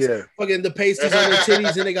picture? It's fucking the paste is on their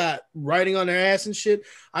titties and they got writing on their ass and shit.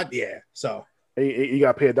 So you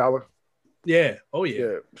got to pay $1. Yeah. Oh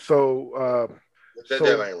yeah. So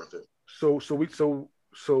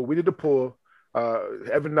So we did the pull.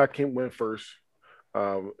 Evan and I went first.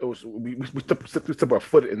 It was we took our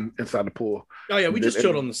foot inside the pool. Oh yeah, we just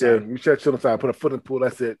chilled on the side. Yeah, we just chilled on the side, put a foot in the pool.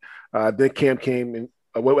 That's it. Then Cam came and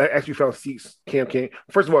actually found seats. Cam came.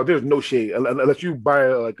 First of all, there's no shade unless you buy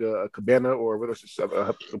like a cabana or whether it's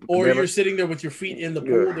or you're sitting there with your feet in the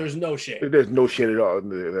pool. Yeah. There's no shade. There's no shade at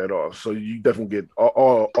all. So you definitely get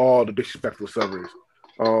all the disrespectful servers.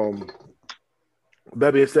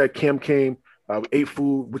 That being said, Cam came. We ate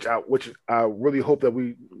food, which I really hope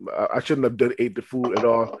that I shouldn't have ate the food at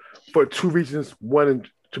all for 2 reasons. One,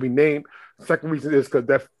 to be named. Second reason is because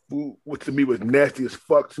that food, which to me was nasty as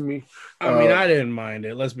fuck to me. I mean, I didn't mind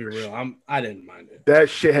it. Let's be real. I didn't mind it. That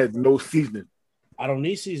shit had no seasoning. I don't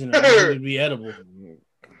need seasoning. I need it to be edible.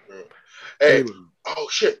 Hey, oh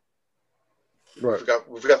shit! Right.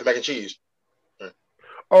 We forgot the mac and cheese. Right.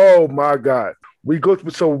 Oh my God! We in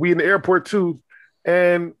the airport too,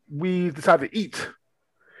 and we decided to eat,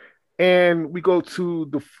 and we go to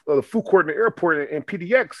the food court in the airport in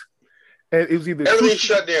PDX, and it was either everything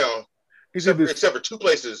shut down. Except for 2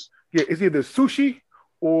 places. Yeah, it's either sushi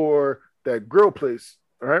or that grill place.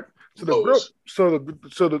 All right. So the grill.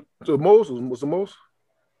 So Moe's was the Moe's.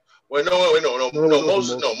 Wait, no.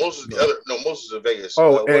 Moe's is the other. No, Moe's is in Vegas.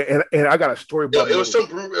 Oh, and I got a story about. It was some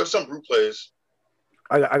brew place.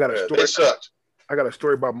 I got a story. It sucked. I got a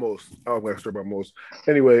story about Moe's. Oh, I got a story about Moe's.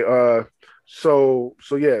 Anyway, so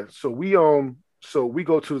we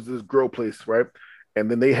go to this grill place, right? And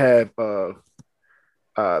then they have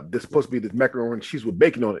there's supposed to be this macaroni and cheese with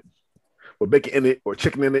bacon on it, with bacon in it or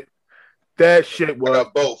chicken in it. That shit was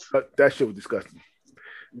both. That shit was disgusting.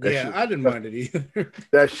 I didn't mind it either.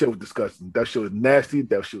 That shit was disgusting. That shit was nasty.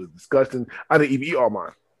 That shit was disgusting. I didn't even eat all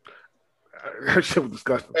mine. That shit was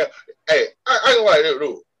disgusting. Hey, I don't like it,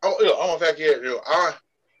 dude. I'm a fat kid, dude. I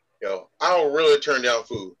don't really turn down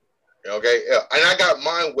food. Okay, yeah, and I got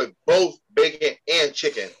mine with both bacon and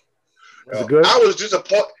chicken. Is it good? I was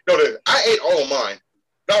disappointed. No, I ate all of mine.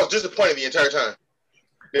 But I was disappointed the entire time.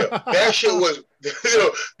 Yeah, that shit was.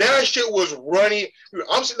 That shit was runny.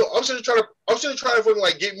 I'm sitting trying to fucking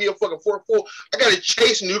like get me a fucking fork full. I gotta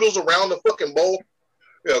chase noodles around the fucking bowl.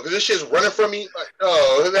 Because this shit's running from me. Like,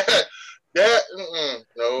 no. Yeah.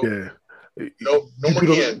 No more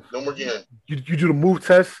again. You do the move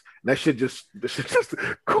test, and that shit just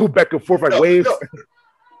go back and forth like waves. No.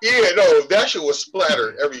 Yeah, no, that shit was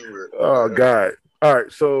splattered everywhere. Oh God! All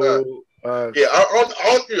right, so I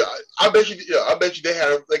bet you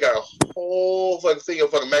they got a whole fucking thing of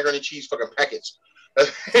fucking macaroni and cheese fucking packets. They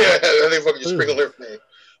fucking just sprinkle everything.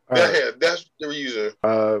 That's what they're using.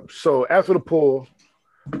 So after the pool,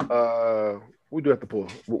 we do at the pool.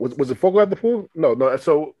 Was it Fogo at the pool? No.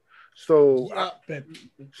 So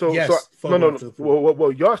yes, no.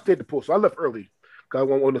 Well, y'all stayed at the pool, so I left early because I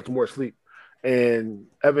wanted some more sleep. And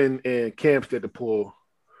Evan and Cam stayed at the pool.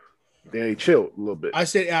 They chilled a little bit. I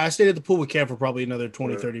stayed at the pool with Cam for probably another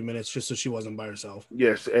 20-30 minutes just so she wasn't by herself.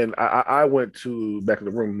 Yes, and I went back in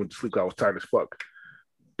the room and went to sleep. I was tired as fuck.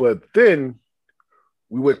 But then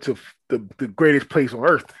we went to the greatest place on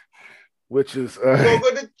earth, which is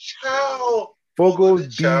Fogo de Chao. Fogo de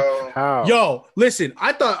Chao. Yo, listen,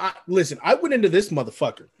 I went into this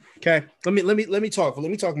motherfucker. Okay, let me talk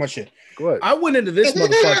my shit. Go ahead. I went into this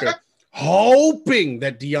motherfucker hoping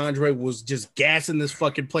that DeAndre was just gassing this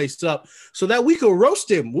fucking place up so that we could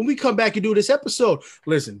roast him when we come back and do this episode.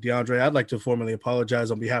 Listen, DeAndre, I'd like to formally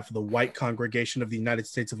apologize on behalf of the white congregation of the United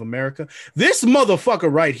States of America. This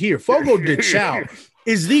motherfucker right here, Fogo de Chao,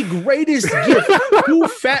 is the greatest gift to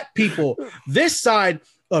fat people this side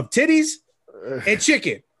of titties and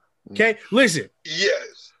chicken. Okay, listen.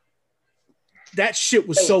 Yes. That shit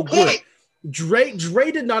was so good. Dre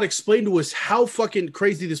did not explain to us how fucking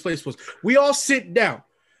crazy this place was. We all sit down.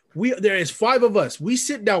 There is 5 of us. We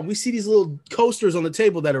sit down. We see these little coasters on the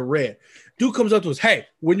table that are red. Dude comes up to us. Hey,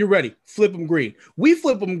 when you're ready, flip them green. We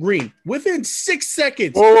flip them green within 6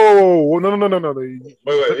 seconds. Oh no! Wait,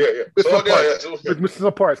 yeah. Missing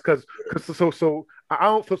some parts because so I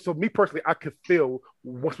don't feel so. Me personally, I could feel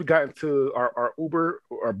once we got into our Uber,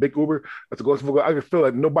 our big Uber, to go to Fogo, I could feel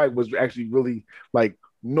like nobody was actually really like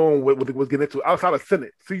knowing what it was getting into outside of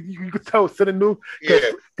Senate. So you could tell Senate knew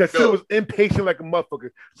because Senate was impatient like a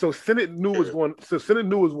motherfucker. So Senate knew what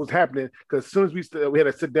was happening because as soon as we had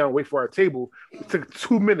to sit down and wait for our table, it took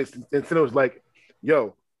 2 minutes and Senate was like,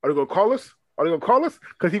 "Yo, are they gonna call us? Are they gonna call us?"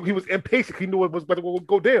 Because he was impatient. He knew it was about to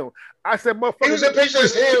go down. I said, "Motherfucker." He was impatient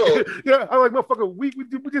as hell. Yeah, I was like, "Motherfucker, we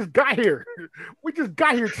just got here. We just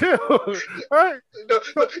got here, chill." All right.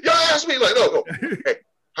 Y'all asked me like, no.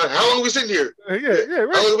 Hey, how long are we sitting here? Yeah,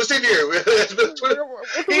 right. How long are we sitting here?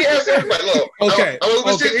 He asked everybody, look. Okay. How long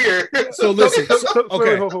are we sitting here? So listen.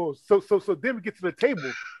 So then we get to the table,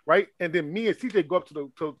 right? And then me and CJ go up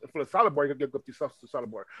for the salad bar. You get up to the salad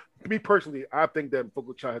bar. Me personally, I think that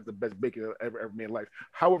Fogo de Chao has the best bacon I ever made in life.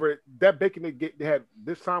 However, that bacon they had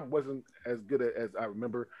this time wasn't as good as I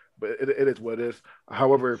remember. But it is what it is.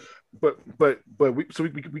 However, but we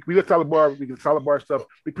get salad bar, we get salad bar stuff.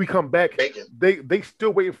 We come back, bacon. They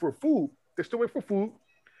still waiting for food. They're still waiting for food.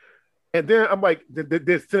 And then I'm like,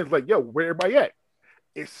 this Senat's like, yo, where everybody at?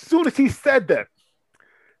 As soon as he said that,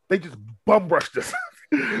 they just bum rushed us.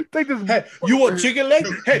 They just you want chicken leg?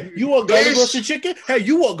 Hey, you want garlic roasted chicken? Hey,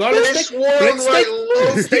 you want garlic steak?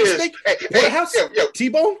 Steak? Porterhouse?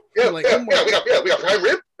 T-bone? We got prime rib. We got prime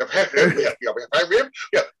rib.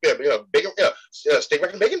 Yeah, bacon. Yeah, steak,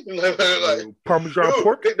 mac, and bacon. Parmesan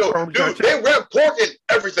pork. They wrap pork in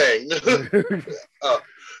everything.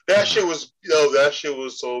 That shit was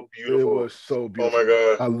so beautiful. It was so beautiful. Oh my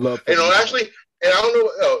god, I love it. Actually, and I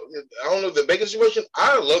don't know the bacon situation.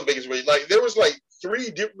 I love bacon situation. Like there was like 3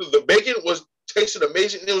 different. The bacon tasted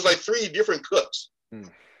amazing. There was like 3 different cooks.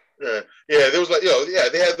 Yeah, there was like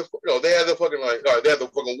they had the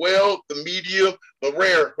fucking well, the medium, the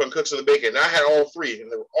rare from cooks of the bacon. And I had all 3,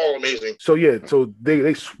 and they were all amazing. So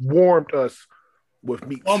they swarmed us with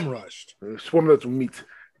meat. Rushed. They swarmed us with meat.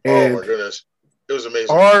 And oh my goodness, it was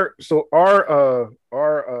amazing.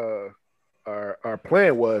 Our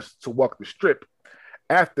plan was to walk the strip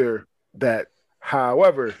after that.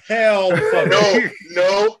 However, hell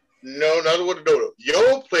no, not what to do.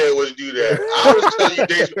 Your plan was to do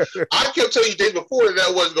that. I kept telling you days before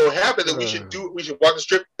that wasn't going to happen. That we should walk the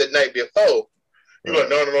strip the night before. You like,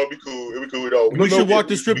 no, be cool. It'll be cool. Though. We should walk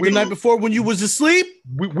the strip the night before when you was asleep.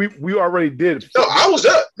 We already did. No, I was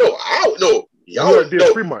up. No. Y'all did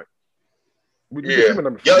Fremont. Y'all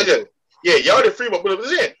did Fremont. But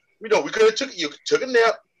listen, we could have took a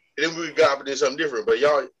nap, and then we got up and did something different. But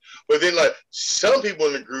then like some people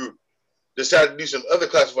in the group decided to do some other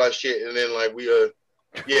classified shit, and then like we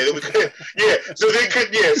then we could so they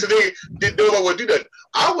didn't know I would do that.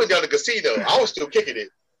 I went down to the casino. I was still kicking it.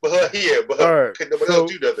 But couldn't nobody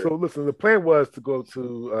else do nothing. So listen, the plan was to go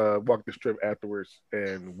to walk the strip afterwards,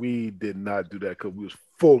 and we did not do that because we was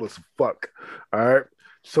full as fuck. All right.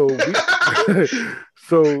 So fucking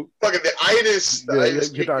the itis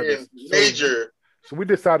kicked in major. So we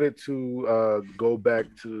decided to go back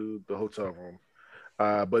to the hotel room.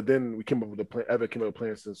 But then we came up with a plan. Evan came up with a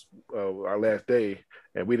plan since our last day,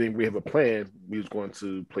 and we didn't really have a plan. We was going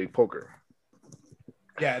to play poker.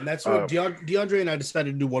 Yeah, and that's what DeAndre and I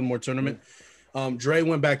decided to do one more tournament. Dre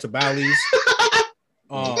went back to Bally's.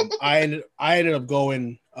 I ended up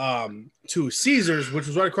going to Caesars, which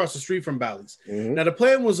was right across the street from Bally's. Mm-hmm. Now the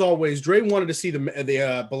plan was always Dre wanted to see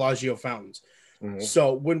the Bellagio fountains. Mm-hmm.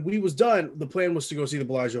 So when we was done, the plan was to go see the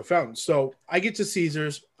Bellagio fountains. So I get to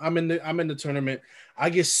Caesars. I'm in the tournament.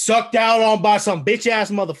 I get sucked out on by some bitch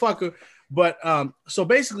ass motherfucker. But so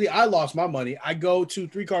basically, I lost my money. I go to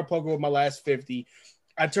 3-card poker with my last 50.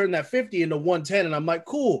 I turned that 50 into 110, and I'm like,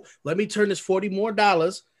 cool. Let me turn this $40 more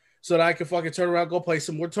so that I can fucking turn around, go play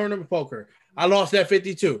some more tournament poker. I lost that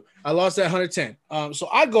 52. I lost that 110. So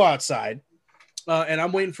I go outside, and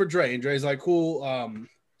I'm waiting for Dre, and Dre's like, cool.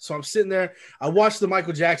 So I'm sitting there. I watched the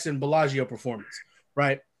Michael Jackson Bellagio performance,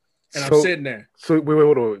 right? And I'm sitting there. So wait,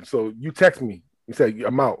 hold on. So you text me. You said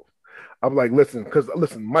I'm out. I'm like, listen,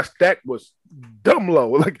 my stack was dumb low.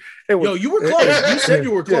 Like, it was, you were close. You said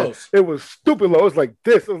you were close. It was stupid low. It was like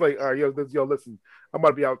this. I was like, all right, listen, I'm about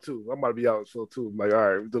to be out too. I'm like,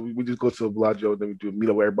 all right, we just go to Bellagio, then we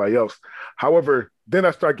meet up with everybody else. However, then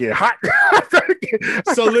I start getting hot.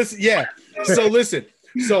 So listen.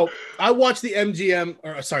 So I watched the MGM,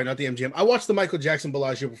 or sorry, not the MGM. I watched the Michael Jackson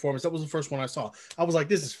Bellagio performance. That was the first one I saw. I was like,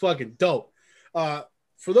 this is fucking dope.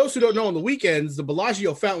 For those who don't know, on the weekends, the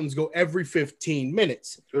Bellagio fountains go every 15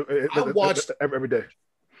 minutes. I watched every day.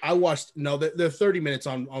 They're 30 minutes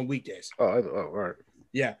on weekdays. Oh, all right.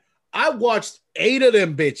 Yeah. I watched 8 of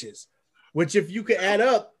them bitches, which if you could add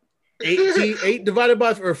up 8 divided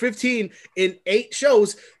by 15 in 8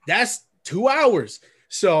 shows, that's 2 hours.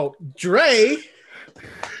 So Dre.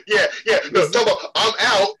 Yeah. No, talk about, I'm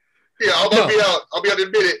out. Yeah, I'll be out. I'll be out in a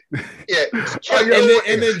minute. Yeah.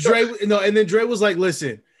 and then Dre was like,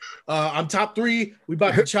 listen, I'm top 3. We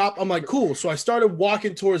about to chop. I'm like, cool. So I started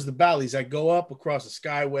walking towards the Bally's. I go up across the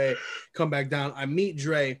Skyway, come back down. I meet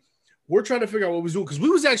Dre. We're trying to figure out what we was doing because we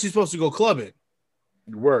was actually supposed to go clubbing.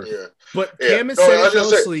 You were. Yeah. But Cam and Sam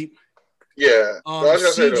fell asleep. Yeah.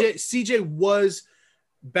 CJ was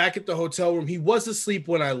back at the hotel room. He was asleep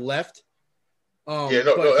when I left. He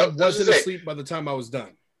wasn't asleep by the time I was done.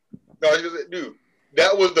 No, I was gonna say, dude,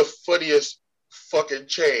 that was the funniest fucking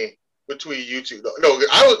chain between you two. No,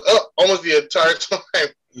 I was up almost the entire time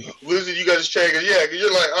losing you guys' chain. Cause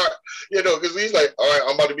you're like, all right, because he's like, all right,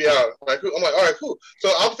 I'm about to be out. I'm like, cool. All right, cool.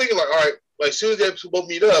 So I'm thinking like, all right, like as soon as they both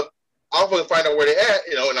meet up, I'll fucking find out where they at,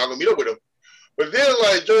 and I'm gonna meet up with them. But then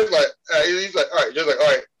like Joe's like, he's like, all right, Joe's like, all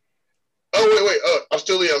right. Oh wait, I'm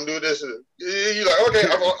still here. I'm doing this. You're like, okay,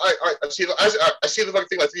 I see the fucking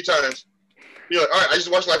thing like 3 times. You're like, all right, I just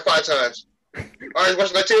watched it like 5 times. All right,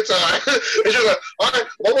 watched it like 10 times. And you're like, all right,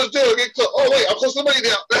 almost done. Get close. Oh wait, I'm close to the money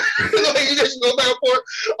now. Like, you just go back and forth.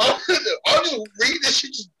 I'll just read this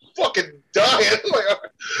shit, just fucking dying. Like,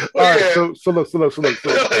 all right. So look. So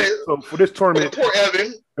for this tournament, poor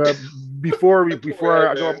Evan. Before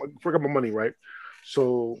I got my money, right?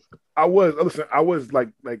 So I was like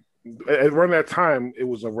around that time. It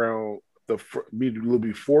was around a little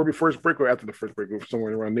before the first break or after the first break, or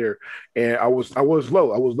somewhere around there. And I was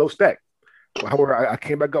low. I was low stack. However, I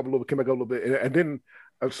came back up a little bit, and then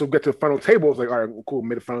so get to the final table. I was like, all right, cool,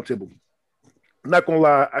 made the final table. I'm not gonna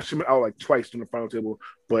lie, I should have been out like twice on the final table,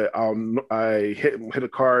 but I hit a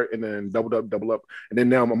card and then double up, and then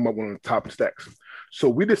now I'm up one of the top stacks. So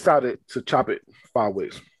we decided to chop it 5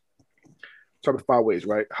 ways. Chop it 5 ways,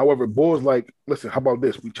 right? However, Bull's like, listen, how about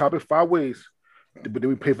this? We chop it 5 ways, but then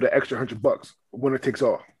we pay for the extra $100. Winner takes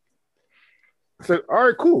all. I said, all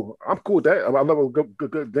right, cool. I'm cool with that. I love a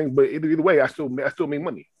good thing, but either way, I still make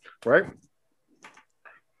money, right?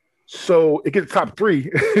 So it gets top 3.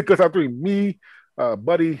 It goes top 3. Me,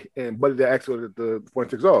 Buddy, and Buddy that actually the winner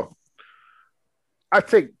takes all. I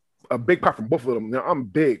take a big pot from both of them. Now I'm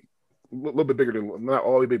big, a little bit bigger than them. Not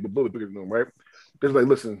all the big, but a little bit bigger than them, right? They're like,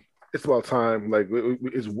 listen, it's about time. Like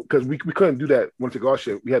it's because we couldn't do that once it got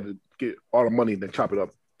shit. We had to get all the money and then chop it up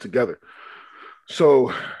together.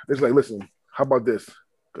 So it's like, listen, how about this?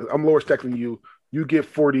 Because I'm lower stacked than you. You get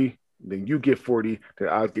 40, then you get 40, then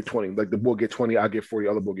I'll get 20. Like the boy get 20, I get 40,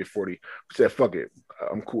 other boy get 40. I said, fuck it.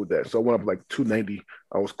 I'm cool with that. So I went up like 290.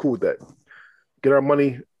 I was cool with that. Get our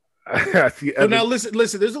money. I see. So now listen.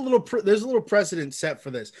 There's a little precedent set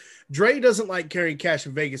for this. Dre doesn't like carrying cash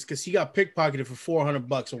in Vegas because he got pickpocketed for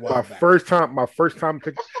 $400 a while back. My first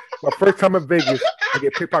time in Vegas, I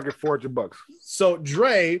get pickpocketed $400. So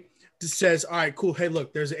Dre says, all right, cool. Hey,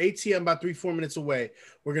 look, there's an ATM about 3-4 minutes away.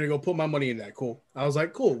 We're going to go put my money in that. Cool. I was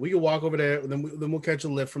like, cool. We can walk over there. Then we'll catch a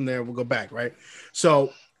lift from there. We'll go back. Right.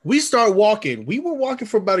 So we start walking. We were walking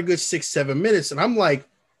for about a good 6-7 minutes. And I'm like,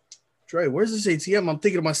 Dre, where's this ATM? I'm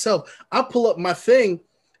thinking to myself, I pull up my thing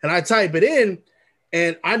and I type it in.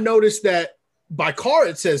 And I noticed that by car,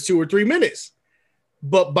 it says 2 or 3 minutes.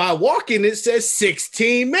 But by walking, it says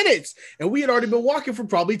 16 minutes. And we had already been walking for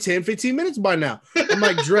probably 10, 15 minutes by now. I'm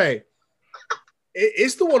like, Dre,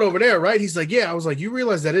 it's the one over there, right? He's like, yeah. I was like, you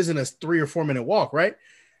realize that isn't a 3 or 4 minute walk, right?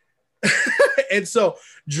 And so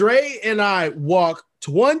Dre and I walk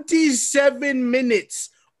 27 minutes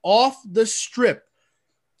off the strip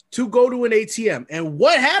to go to an ATM. And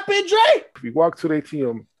what happened, Dre? We walked to the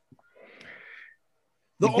ATM.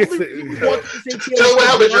 The only reason we walked to this ATM. Tell what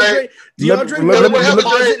happened, Dre. DeAndre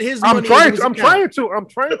deposit his money. I'm trying to. No. I'm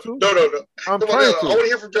trying to. I want to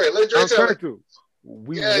hear from Dre. Let Dre tell it.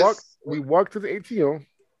 We walked to the ATM,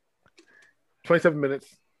 27 minutes,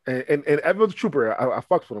 and Evan was a trooper. I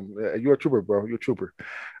fucked with him. You're a trooper, bro. You're a trooper.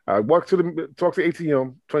 I walked to the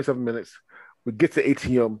ATM, 27 minutes. We get to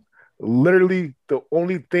ATM. Literally, the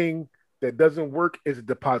only thing that doesn't work is a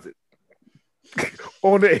deposit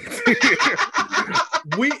on the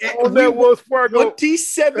ATM. we Wells Fargo.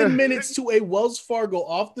 27 minutes to a Wells Fargo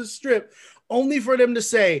off the strip, only for them to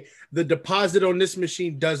say the deposit on this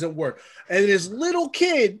machine doesn't work. And this little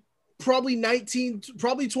kid, probably 19,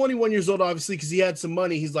 probably 21 years old, obviously, because he had some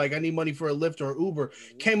money. He's like, I need money for a Lyft or Uber.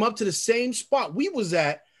 Came up to the same spot we was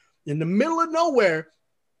at in the middle of nowhere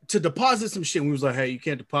to deposit some shit. We was like, hey, you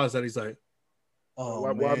can't deposit that. He's like, oh,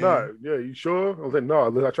 why not? Yeah, you sure? I was like, no,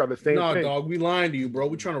 I tried the same thing. No, dog, we lying to you, bro.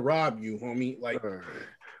 We trying to rob you, homie. Like,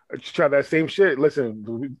 I just tried that same shit. Listen,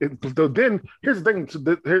 then here's the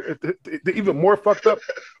thing. Even more fucked up.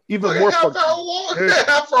 Even more fucked up.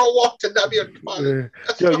 Half for a walk to not be a deposit.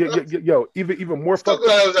 Yo, even more fucked up.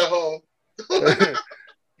 I was at home.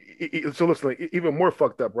 So listen, even more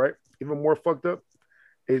fucked up, right? Even more fucked up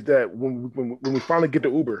is that when we finally get the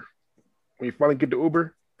Uber,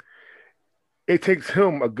 it takes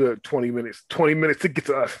him a good 20 minutes to get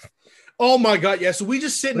to us. Oh my God, yeah. So we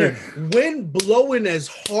just sitting there, wind blowing as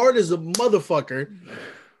hard as a motherfucker.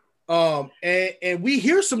 And we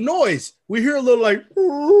hear some noise. We hear a little like,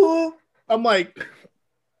 ooh. I'm like,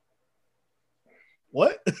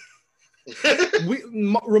 what?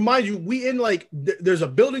 Remind you, we in like, there's a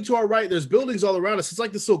building to our right. There's buildings all around us. It's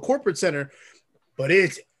like this little corporate center, but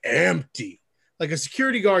it's empty. Like a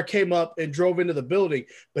security guard came up and drove into the building,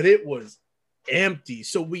 but it was empty.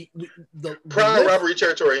 So the prime robbery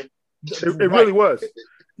territory. It really was.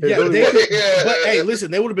 But hey, listen,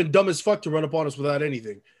 they would have been dumb as fuck to run up on us without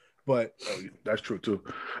anything. But that's true too.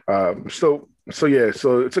 So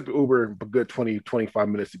it took the Uber a good 20-25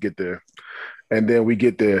 minutes to get there, and then we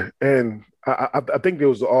get there, and I think there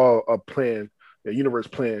was all a plan, a universe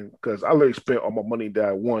plan, because I literally spent all my money that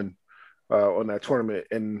I won on that tournament,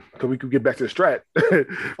 and because we could get back to the strat.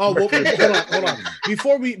 Oh, well, hold on.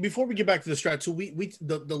 Before we get back to the strat, so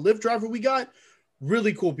the Lyft driver we got.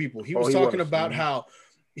 Really cool people. He was talking about how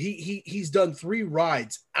he's done 3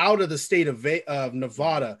 rides out of the state of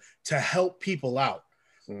Nevada to help people out.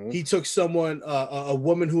 Mm-hmm. He took someone, a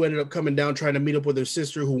woman who ended up coming down trying to meet up with her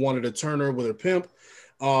sister who wanted to turn her with her pimp.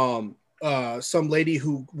 Some lady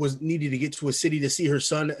who needed to get to a city to see her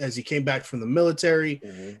son as he came back from the military.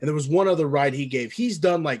 Mm-hmm. And there was one other ride he gave. He's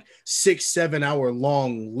done like 6-7 hour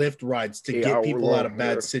long Lyft rides to get people out of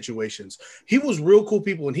bad situations. He was real cool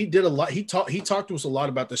people, and he did a lot. He talked to us a lot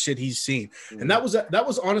about the shit he's seen. Mm-hmm. And that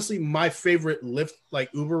was honestly my favorite Lyft,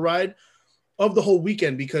 like Uber ride of the whole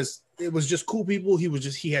weekend, because it was just cool people.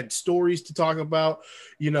 He had stories to talk about,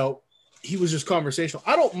 he was just conversational.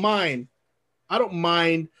 I don't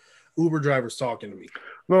mind Uber drivers talking to me.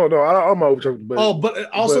 No, I'm not Uber driver. But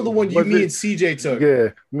also the one me and CJ took.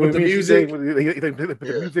 Yeah, with the music. The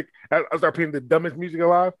music. I started playing the dumbest music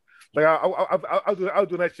alive. Like I was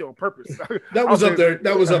doing that shit on purpose. That was up there.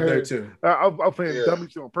 That was up there too. I was playing dumb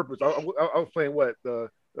shit on purpose. I was playing what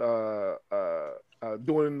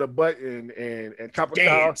doing the butt and chopper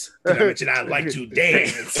dance. Did I mention I like to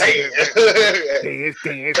dance?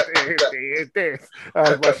 Dance.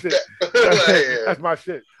 That's my shit. That's my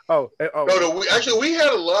shit. Oh. No, we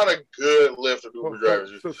had a lot of good Lyft and Uber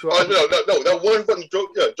drivers. No, that one fucking drove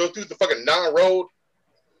through the fucking non-road.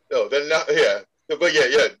 No, then not, yeah. But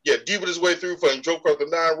yeah, deep his way through, fucking drove across the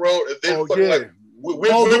non-road, and then fucking like we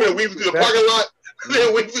through the parking lot.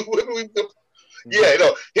 Then we yeah,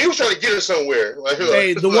 no, he was trying to get us somewhere. Like,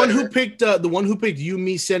 hey, the one who picked you,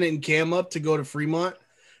 me, Senate, and Cam up to go to Fremont,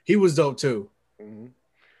 he was dope too. Mm-hmm.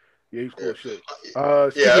 Yeah, he's cool shit.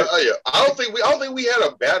 Yeah. I don't think we had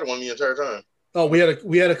a bad one the entire time. Oh, we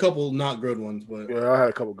had a couple not good ones, but yeah, I had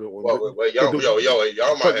a couple good ones. Well, y'all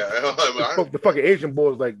might have. The fucking Asian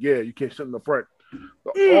boys like, yeah, you can't sit in the front.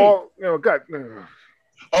 All God.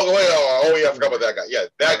 Oh yeah, I forgot about that guy. Yeah,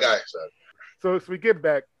 that guy. So we get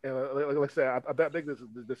back, and like I said, I think this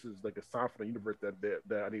is like a sign from the universe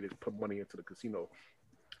that I need to put money into the casino.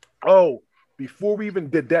 Oh, before we even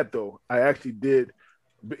did that though, I actually did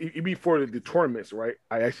before the tournaments, right?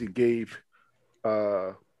 I actually gave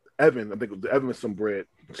Evan, I think it was Evan, some bread.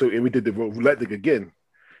 So and we did the roulette thing again,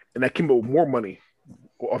 and that came up with more money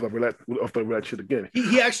off the roulette shit again.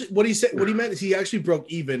 He actually what he meant is he actually broke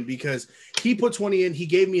even because he put 20 in. He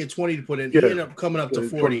gave me a 20 to put in. Yeah. He ended up coming up to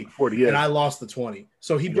 40, yeah. And I lost the 20.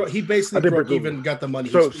 So he basically broke even, got the money.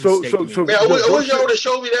 So man, I wish y'all would have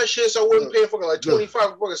showed me that shit so I wasn't paying fucking like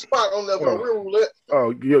 25 fucking spot on that real roulette.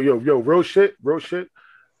 Oh, yo, real shit.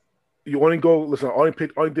 You only go listen. I only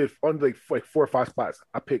did like 4 or 5 spots.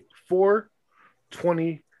 I picked 4,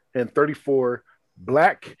 20, and 34.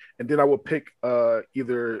 Black, and then I would pick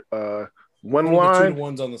either one line, 2 to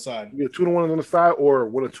 1s on the side, 2 to 1 on the side, or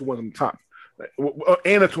 1 or 2 1 on the top,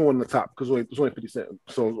 and a 2 on the top because it's only 50 cents.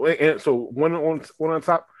 So one on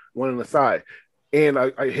top, 1 on the side, and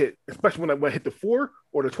I hit, especially when I hit the 4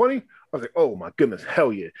 or the 20. I was like, oh my goodness,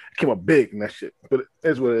 hell yeah, it came up big and that shit. But it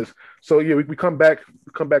is what it is. So yeah, we come back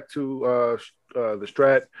to the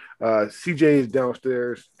Strat. CJ is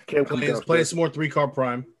downstairs. Cam playing some more 3-card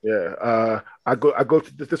prime. Yeah. I go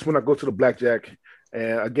to this one. I go to the blackjack,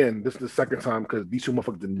 and again, this is the second time because these 2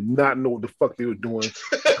 motherfuckers did not know what the fuck they were doing.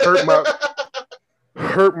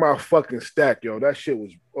 Hurt my fucking stack, yo. That shit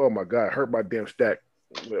was, oh my god, hurt my damn stack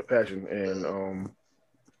with passion. And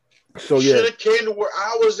so yeah, should have came to where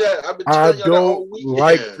I was at. I've been I don't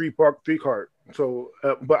like 3-card. So,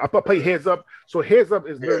 but I play heads up. So heads up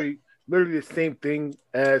is literally the same thing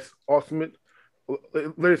as ultimate.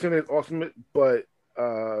 Literally same thing as ultimate, but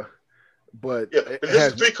yeah,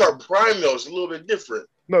 this 3-card prime though is a little bit different.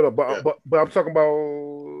 No, but I'm talking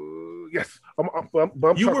about yes.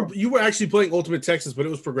 You were actually playing Ultimate Texas, but it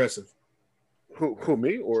was progressive. Who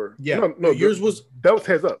me or no yours was that was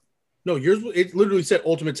heads up. No, yours it literally said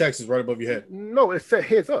Ultimate Texas right above your head. No, it said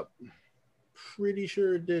heads up. Pretty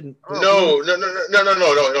sure it didn't. No. I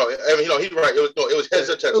mean, he's right. It was heads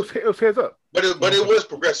up Texas. It was heads up. But it was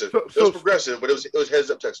progressive. It was progressive, but it was heads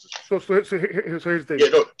up Texas. So here's the thing. Yeah,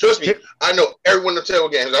 no, trust me, I know everyone in the tail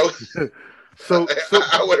games.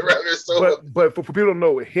 I went around there so. But for people to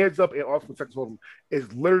know, heads up and Ultimate Texas Hold'em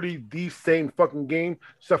is literally the same fucking game,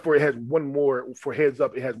 except for it has one more for heads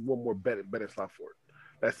up. It has one more better slot for it.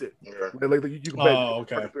 That's it. Yeah. Like you can play. Oh,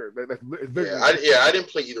 okay. I didn't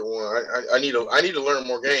play either one. I need to learn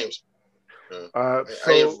more games. I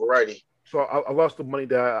need a variety. So I lost the money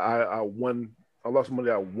that I won. I lost the money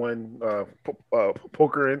that I won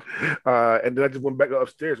poker in, and then I just went back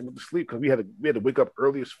upstairs and went to sleep because we had to wake up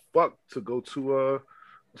early as fuck to go to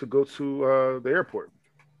the airport.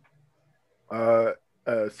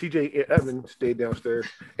 CJ and Evan stayed downstairs,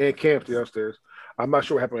 and Cam stayed downstairs. I'm not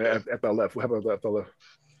sure what happened after I left. What happened after I left?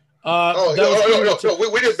 No.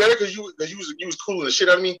 We did better because you was cooling the shit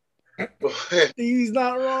out of me. He's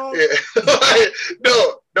not wrong. Yeah.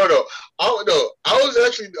 No. I was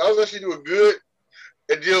actually doing good.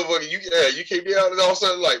 And then you came down, and all of a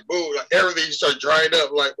sudden, like boom, like everything started drying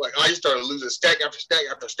up. Like I started losing stack after stack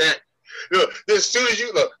after stack. Then as soon as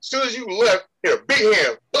you left, a big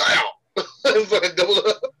hand, wow, fucking double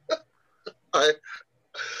up. I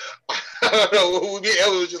don't know.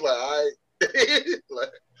 It was just like, all right.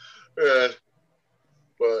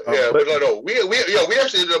 But no. We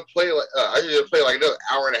actually ended up playing like I ended up playing like another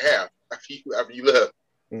hour and a half after you left.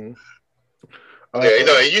 Mm-hmm.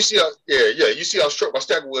 You see how short my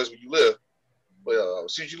stack was when you left. But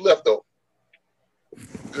as soon as you left though,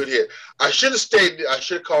 good hit. I should have stayed. I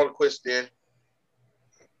should have called it quits then.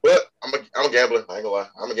 But I'm a gambler. I ain't gonna lie.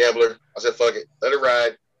 I'm a gambler. I said fuck it, let it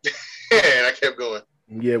ride, and I kept going.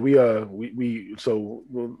 Yeah, we so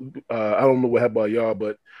I don't know what happened about y'all,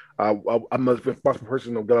 but I'm a responsible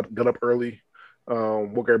person who got up early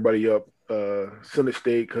woke everybody up. Senate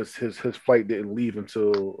stayed because his flight didn't leave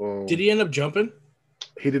until. Did he end up jumping?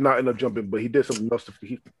 He did not end up jumping, but he did something else.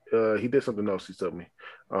 He did something else. He told me,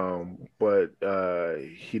 but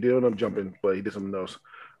he did end up jumping, but he did something else.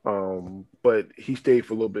 But he stayed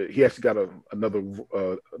for a little bit. He actually got another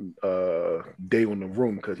day on the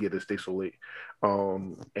room because he had to stay so late.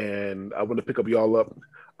 And I want to pick up y'all up.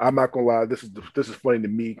 I'm not gonna lie. This is funny to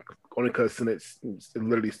me only because Senate's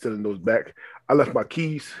literally sending those back. I left my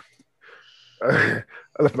keys. I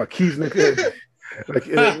left my keys in the like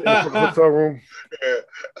in the hotel room. Yeah.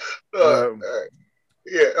 Oh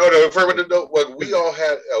no. For no, well, we all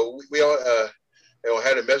had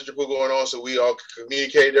had a messenger pool going on, so we all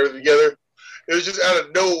communicated everything together. It was just out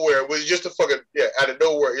of nowhere. It was just out of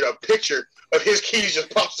nowhere. A picture of his keys just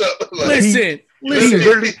pops up. Like, listen.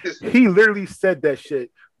 He literally said that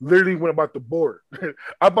shit. Literally went about the board.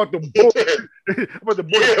 About the board. About the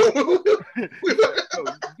board.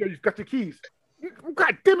 You got your keys.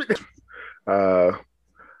 God damn it.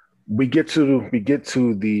 We get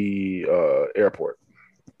to the airport,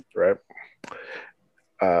 right?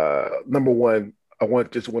 Number one, I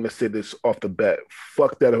just want to say this off the bat.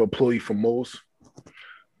 Fuck that employee from Moe's.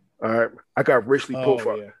 All right, I got racially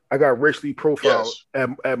profiled. Yeah. I got racially profiled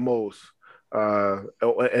at Moe's. So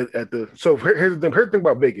here's the thing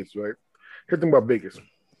about Vegas, right? Here's the thing about Vegas.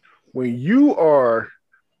 When you are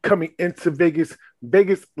coming into Vegas,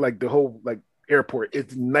 like the whole airport,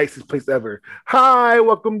 it's the nicest place ever. Hi,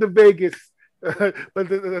 welcome to Vegas. But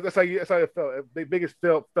that's how it felt. Vegas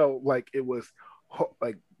felt like it was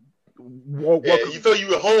like welcome. Yeah, you felt you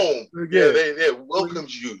were home. Yeah, they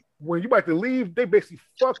welcomed you. When you about to leave, they basically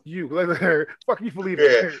fuck you. Fuck you for leaving.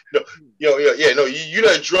 Yeah, no, no, you're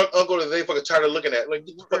that drunk uncle that they fucking tired of looking at. Like,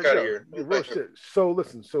 get the fuck out of here. Real shit. So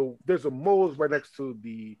listen, there's a Moe's right next to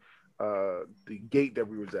the gate that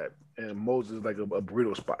we was at, and Moe's is like a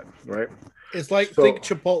burrito spot, right? It's like think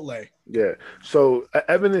Chipotle. Yeah. So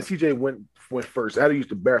Evan and CJ went first. I had to use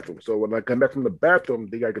the bathroom. So when I come back from the bathroom,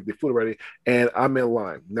 they gotta get their food ready, and I'm in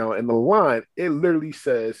line. Now in the line, it literally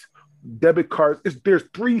says debit cards. There's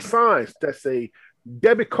 3 signs that say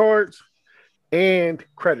debit cards and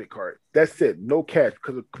credit card. That's it. No cash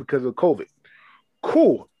because of COVID.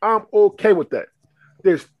 Cool. I'm okay with that.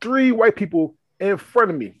 There's 3 white people in front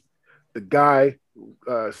of me. The guy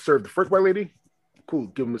served the first white lady. Cool,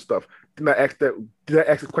 give him the stuff. Did I ask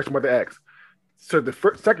the question about the ask? Served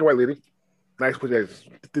the second white lady. Nice question.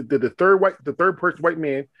 The third person, white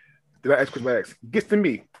man. Did I ask question about the ask? Gets to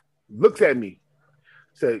me, looks at me,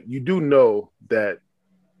 said, "You do know that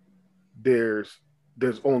there's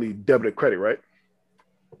only debit and credit, right?"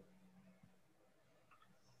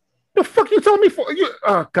 The fuck you telling me for?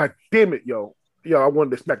 Oh, God damn it, yo. I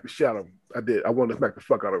wanted to smack the shit out of him. I did. I wanted to smack the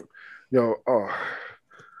fuck out of him.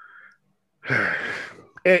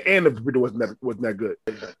 And the burrito wasn't that good.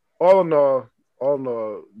 All in all,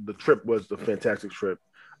 the trip was a fantastic trip.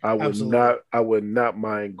 I would not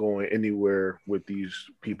mind going anywhere with these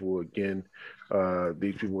people again.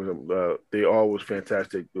 These people, they all was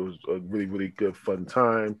fantastic. It was a really, really good, fun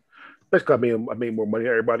time. Basically, I made more money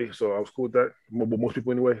than everybody, so I was cool with that. Most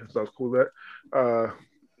people anyway, so I was cool with that. I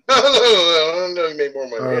don't know you made more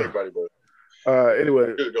money than anybody, but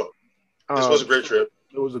anyway, this was a great trip.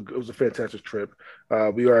 It was a fantastic trip.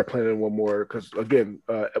 We are planning one more because, again,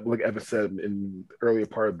 like Evan said in the earlier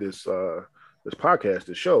part of this podcast,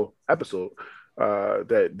 this show episode,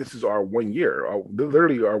 that this is our 1 year.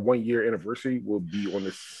 Literally, our 1 year anniversary will be on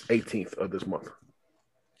the 18th of this month.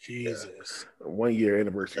 Jesus, 1 year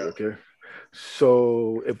anniversary. Yeah. Okay,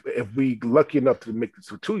 so if we lucky enough to make this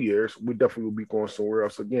for 2 years, we definitely will be going somewhere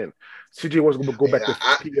else again. CJ wants to go back to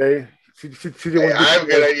PA. CJ I have a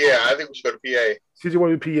good idea. I think we should go to PA. CJ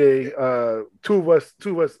wants to be PA. Two of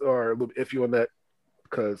us are a little iffy on that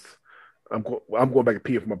because I'm going back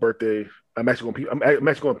to PA for my birthday. I'm actually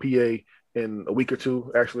going to PA in a week or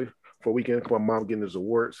two, actually, for a weekend. My mom getting this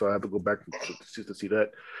award, so I have to go back to see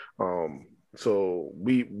that. So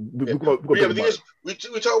we go. Yeah, but we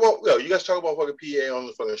talk about you guys talk about fucking PA on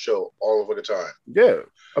the fucking show all the fucking time. Yeah,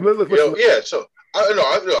 I mean, listen. Yeah. So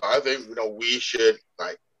I think we should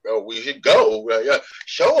we should go.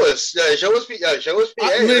 Show us PA.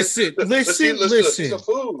 Listen. Some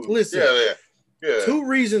food. Listen. Yeah. 2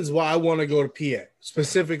 reasons why I want to go to PA,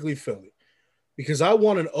 specifically Philly, because I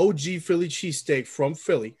want an OG Philly cheesesteak from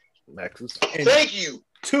Philly. Max's. Thank you.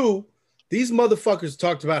 2. These motherfuckers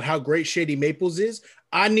talked about how great Shady Maples is.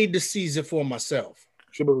 I need to seize it for myself.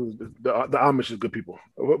 The Amish is good people.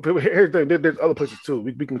 Here's the thing. There's other places too.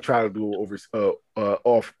 We can try to do over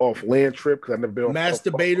off land trip because I've never been on. Mass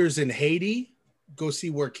debaters in Haiti. Go see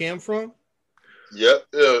where Cam from. Yep.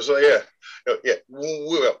 So yeah.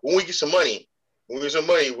 When we get some money,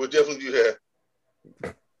 we'll definitely do that.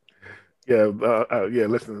 Yeah.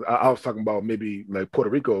 Listen, I was talking about maybe like Puerto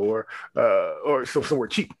Rico or somewhere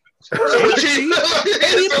cheap. Somewhere cheap.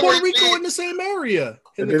 Maybe Puerto Rico in the same area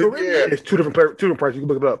in the Caribbean. Yeah. It's two different prices. You can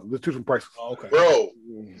look it up. There's two different prices. Oh, okay, bro.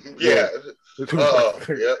 Yeah.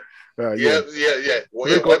 Yeah.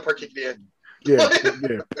 Well, white part kicked in. Yeah.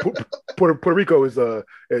 Puerto Rico is I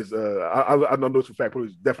know this for a fact. Puerto Rico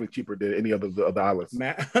is definitely cheaper than any other of the islands.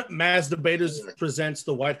 Maz Debaters presents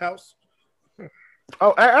the White House.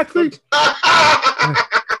 Oh, actually, I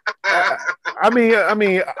mean,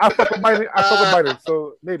 I fuck with Biden,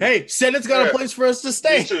 so maybe. Hey, Senate's got a place for us to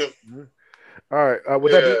stay. All right.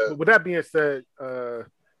 With that being said,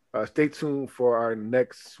 stay tuned for our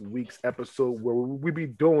next week's episode where we'll be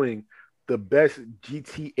doing the best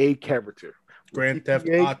GTA character. Grand Theft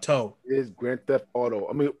Auto is Grand Theft Auto.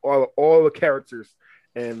 I mean, all the characters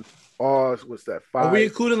and all what's that? 5. Are we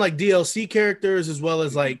including like DLC characters as well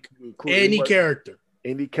as like any character?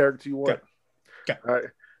 Any character you want. Okay. All right.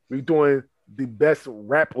 We're doing the best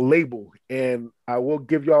rap label, and I will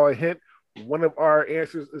give y'all a hint. One of our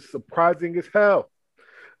answers is surprising as hell.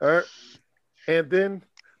 All right. And then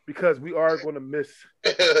because we are going to miss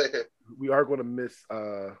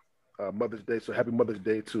Mother's Day, so happy Mother's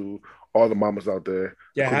Day to all the mamas out there.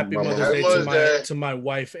 Yeah, happy Mother's Day to my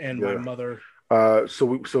wife and my mother.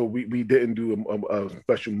 So we didn't do a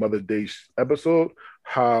special Mother's Day episode.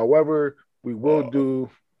 However, we will do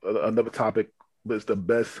another topic that's the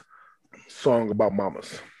best song about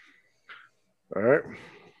mamas. All right.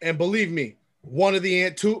 And believe me,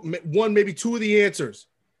 maybe two of the answers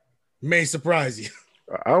may surprise you.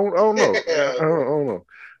 I don't know. I don't know.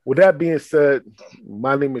 With that being said,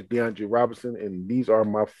 my name is DeAndre Robinson, and these are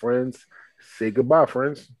my friends. Say goodbye,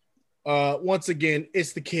 friends. Once again,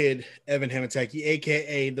 it's the kid, Evan Hamataki,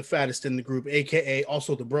 a.k.a. the fattest in the group, a.k.a.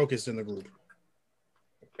 also the brokest in the group.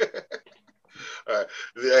 All right.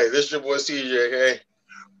 Hey, this is your boy CJ, okay?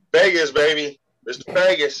 Vegas, baby. Mr.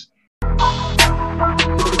 Vegas.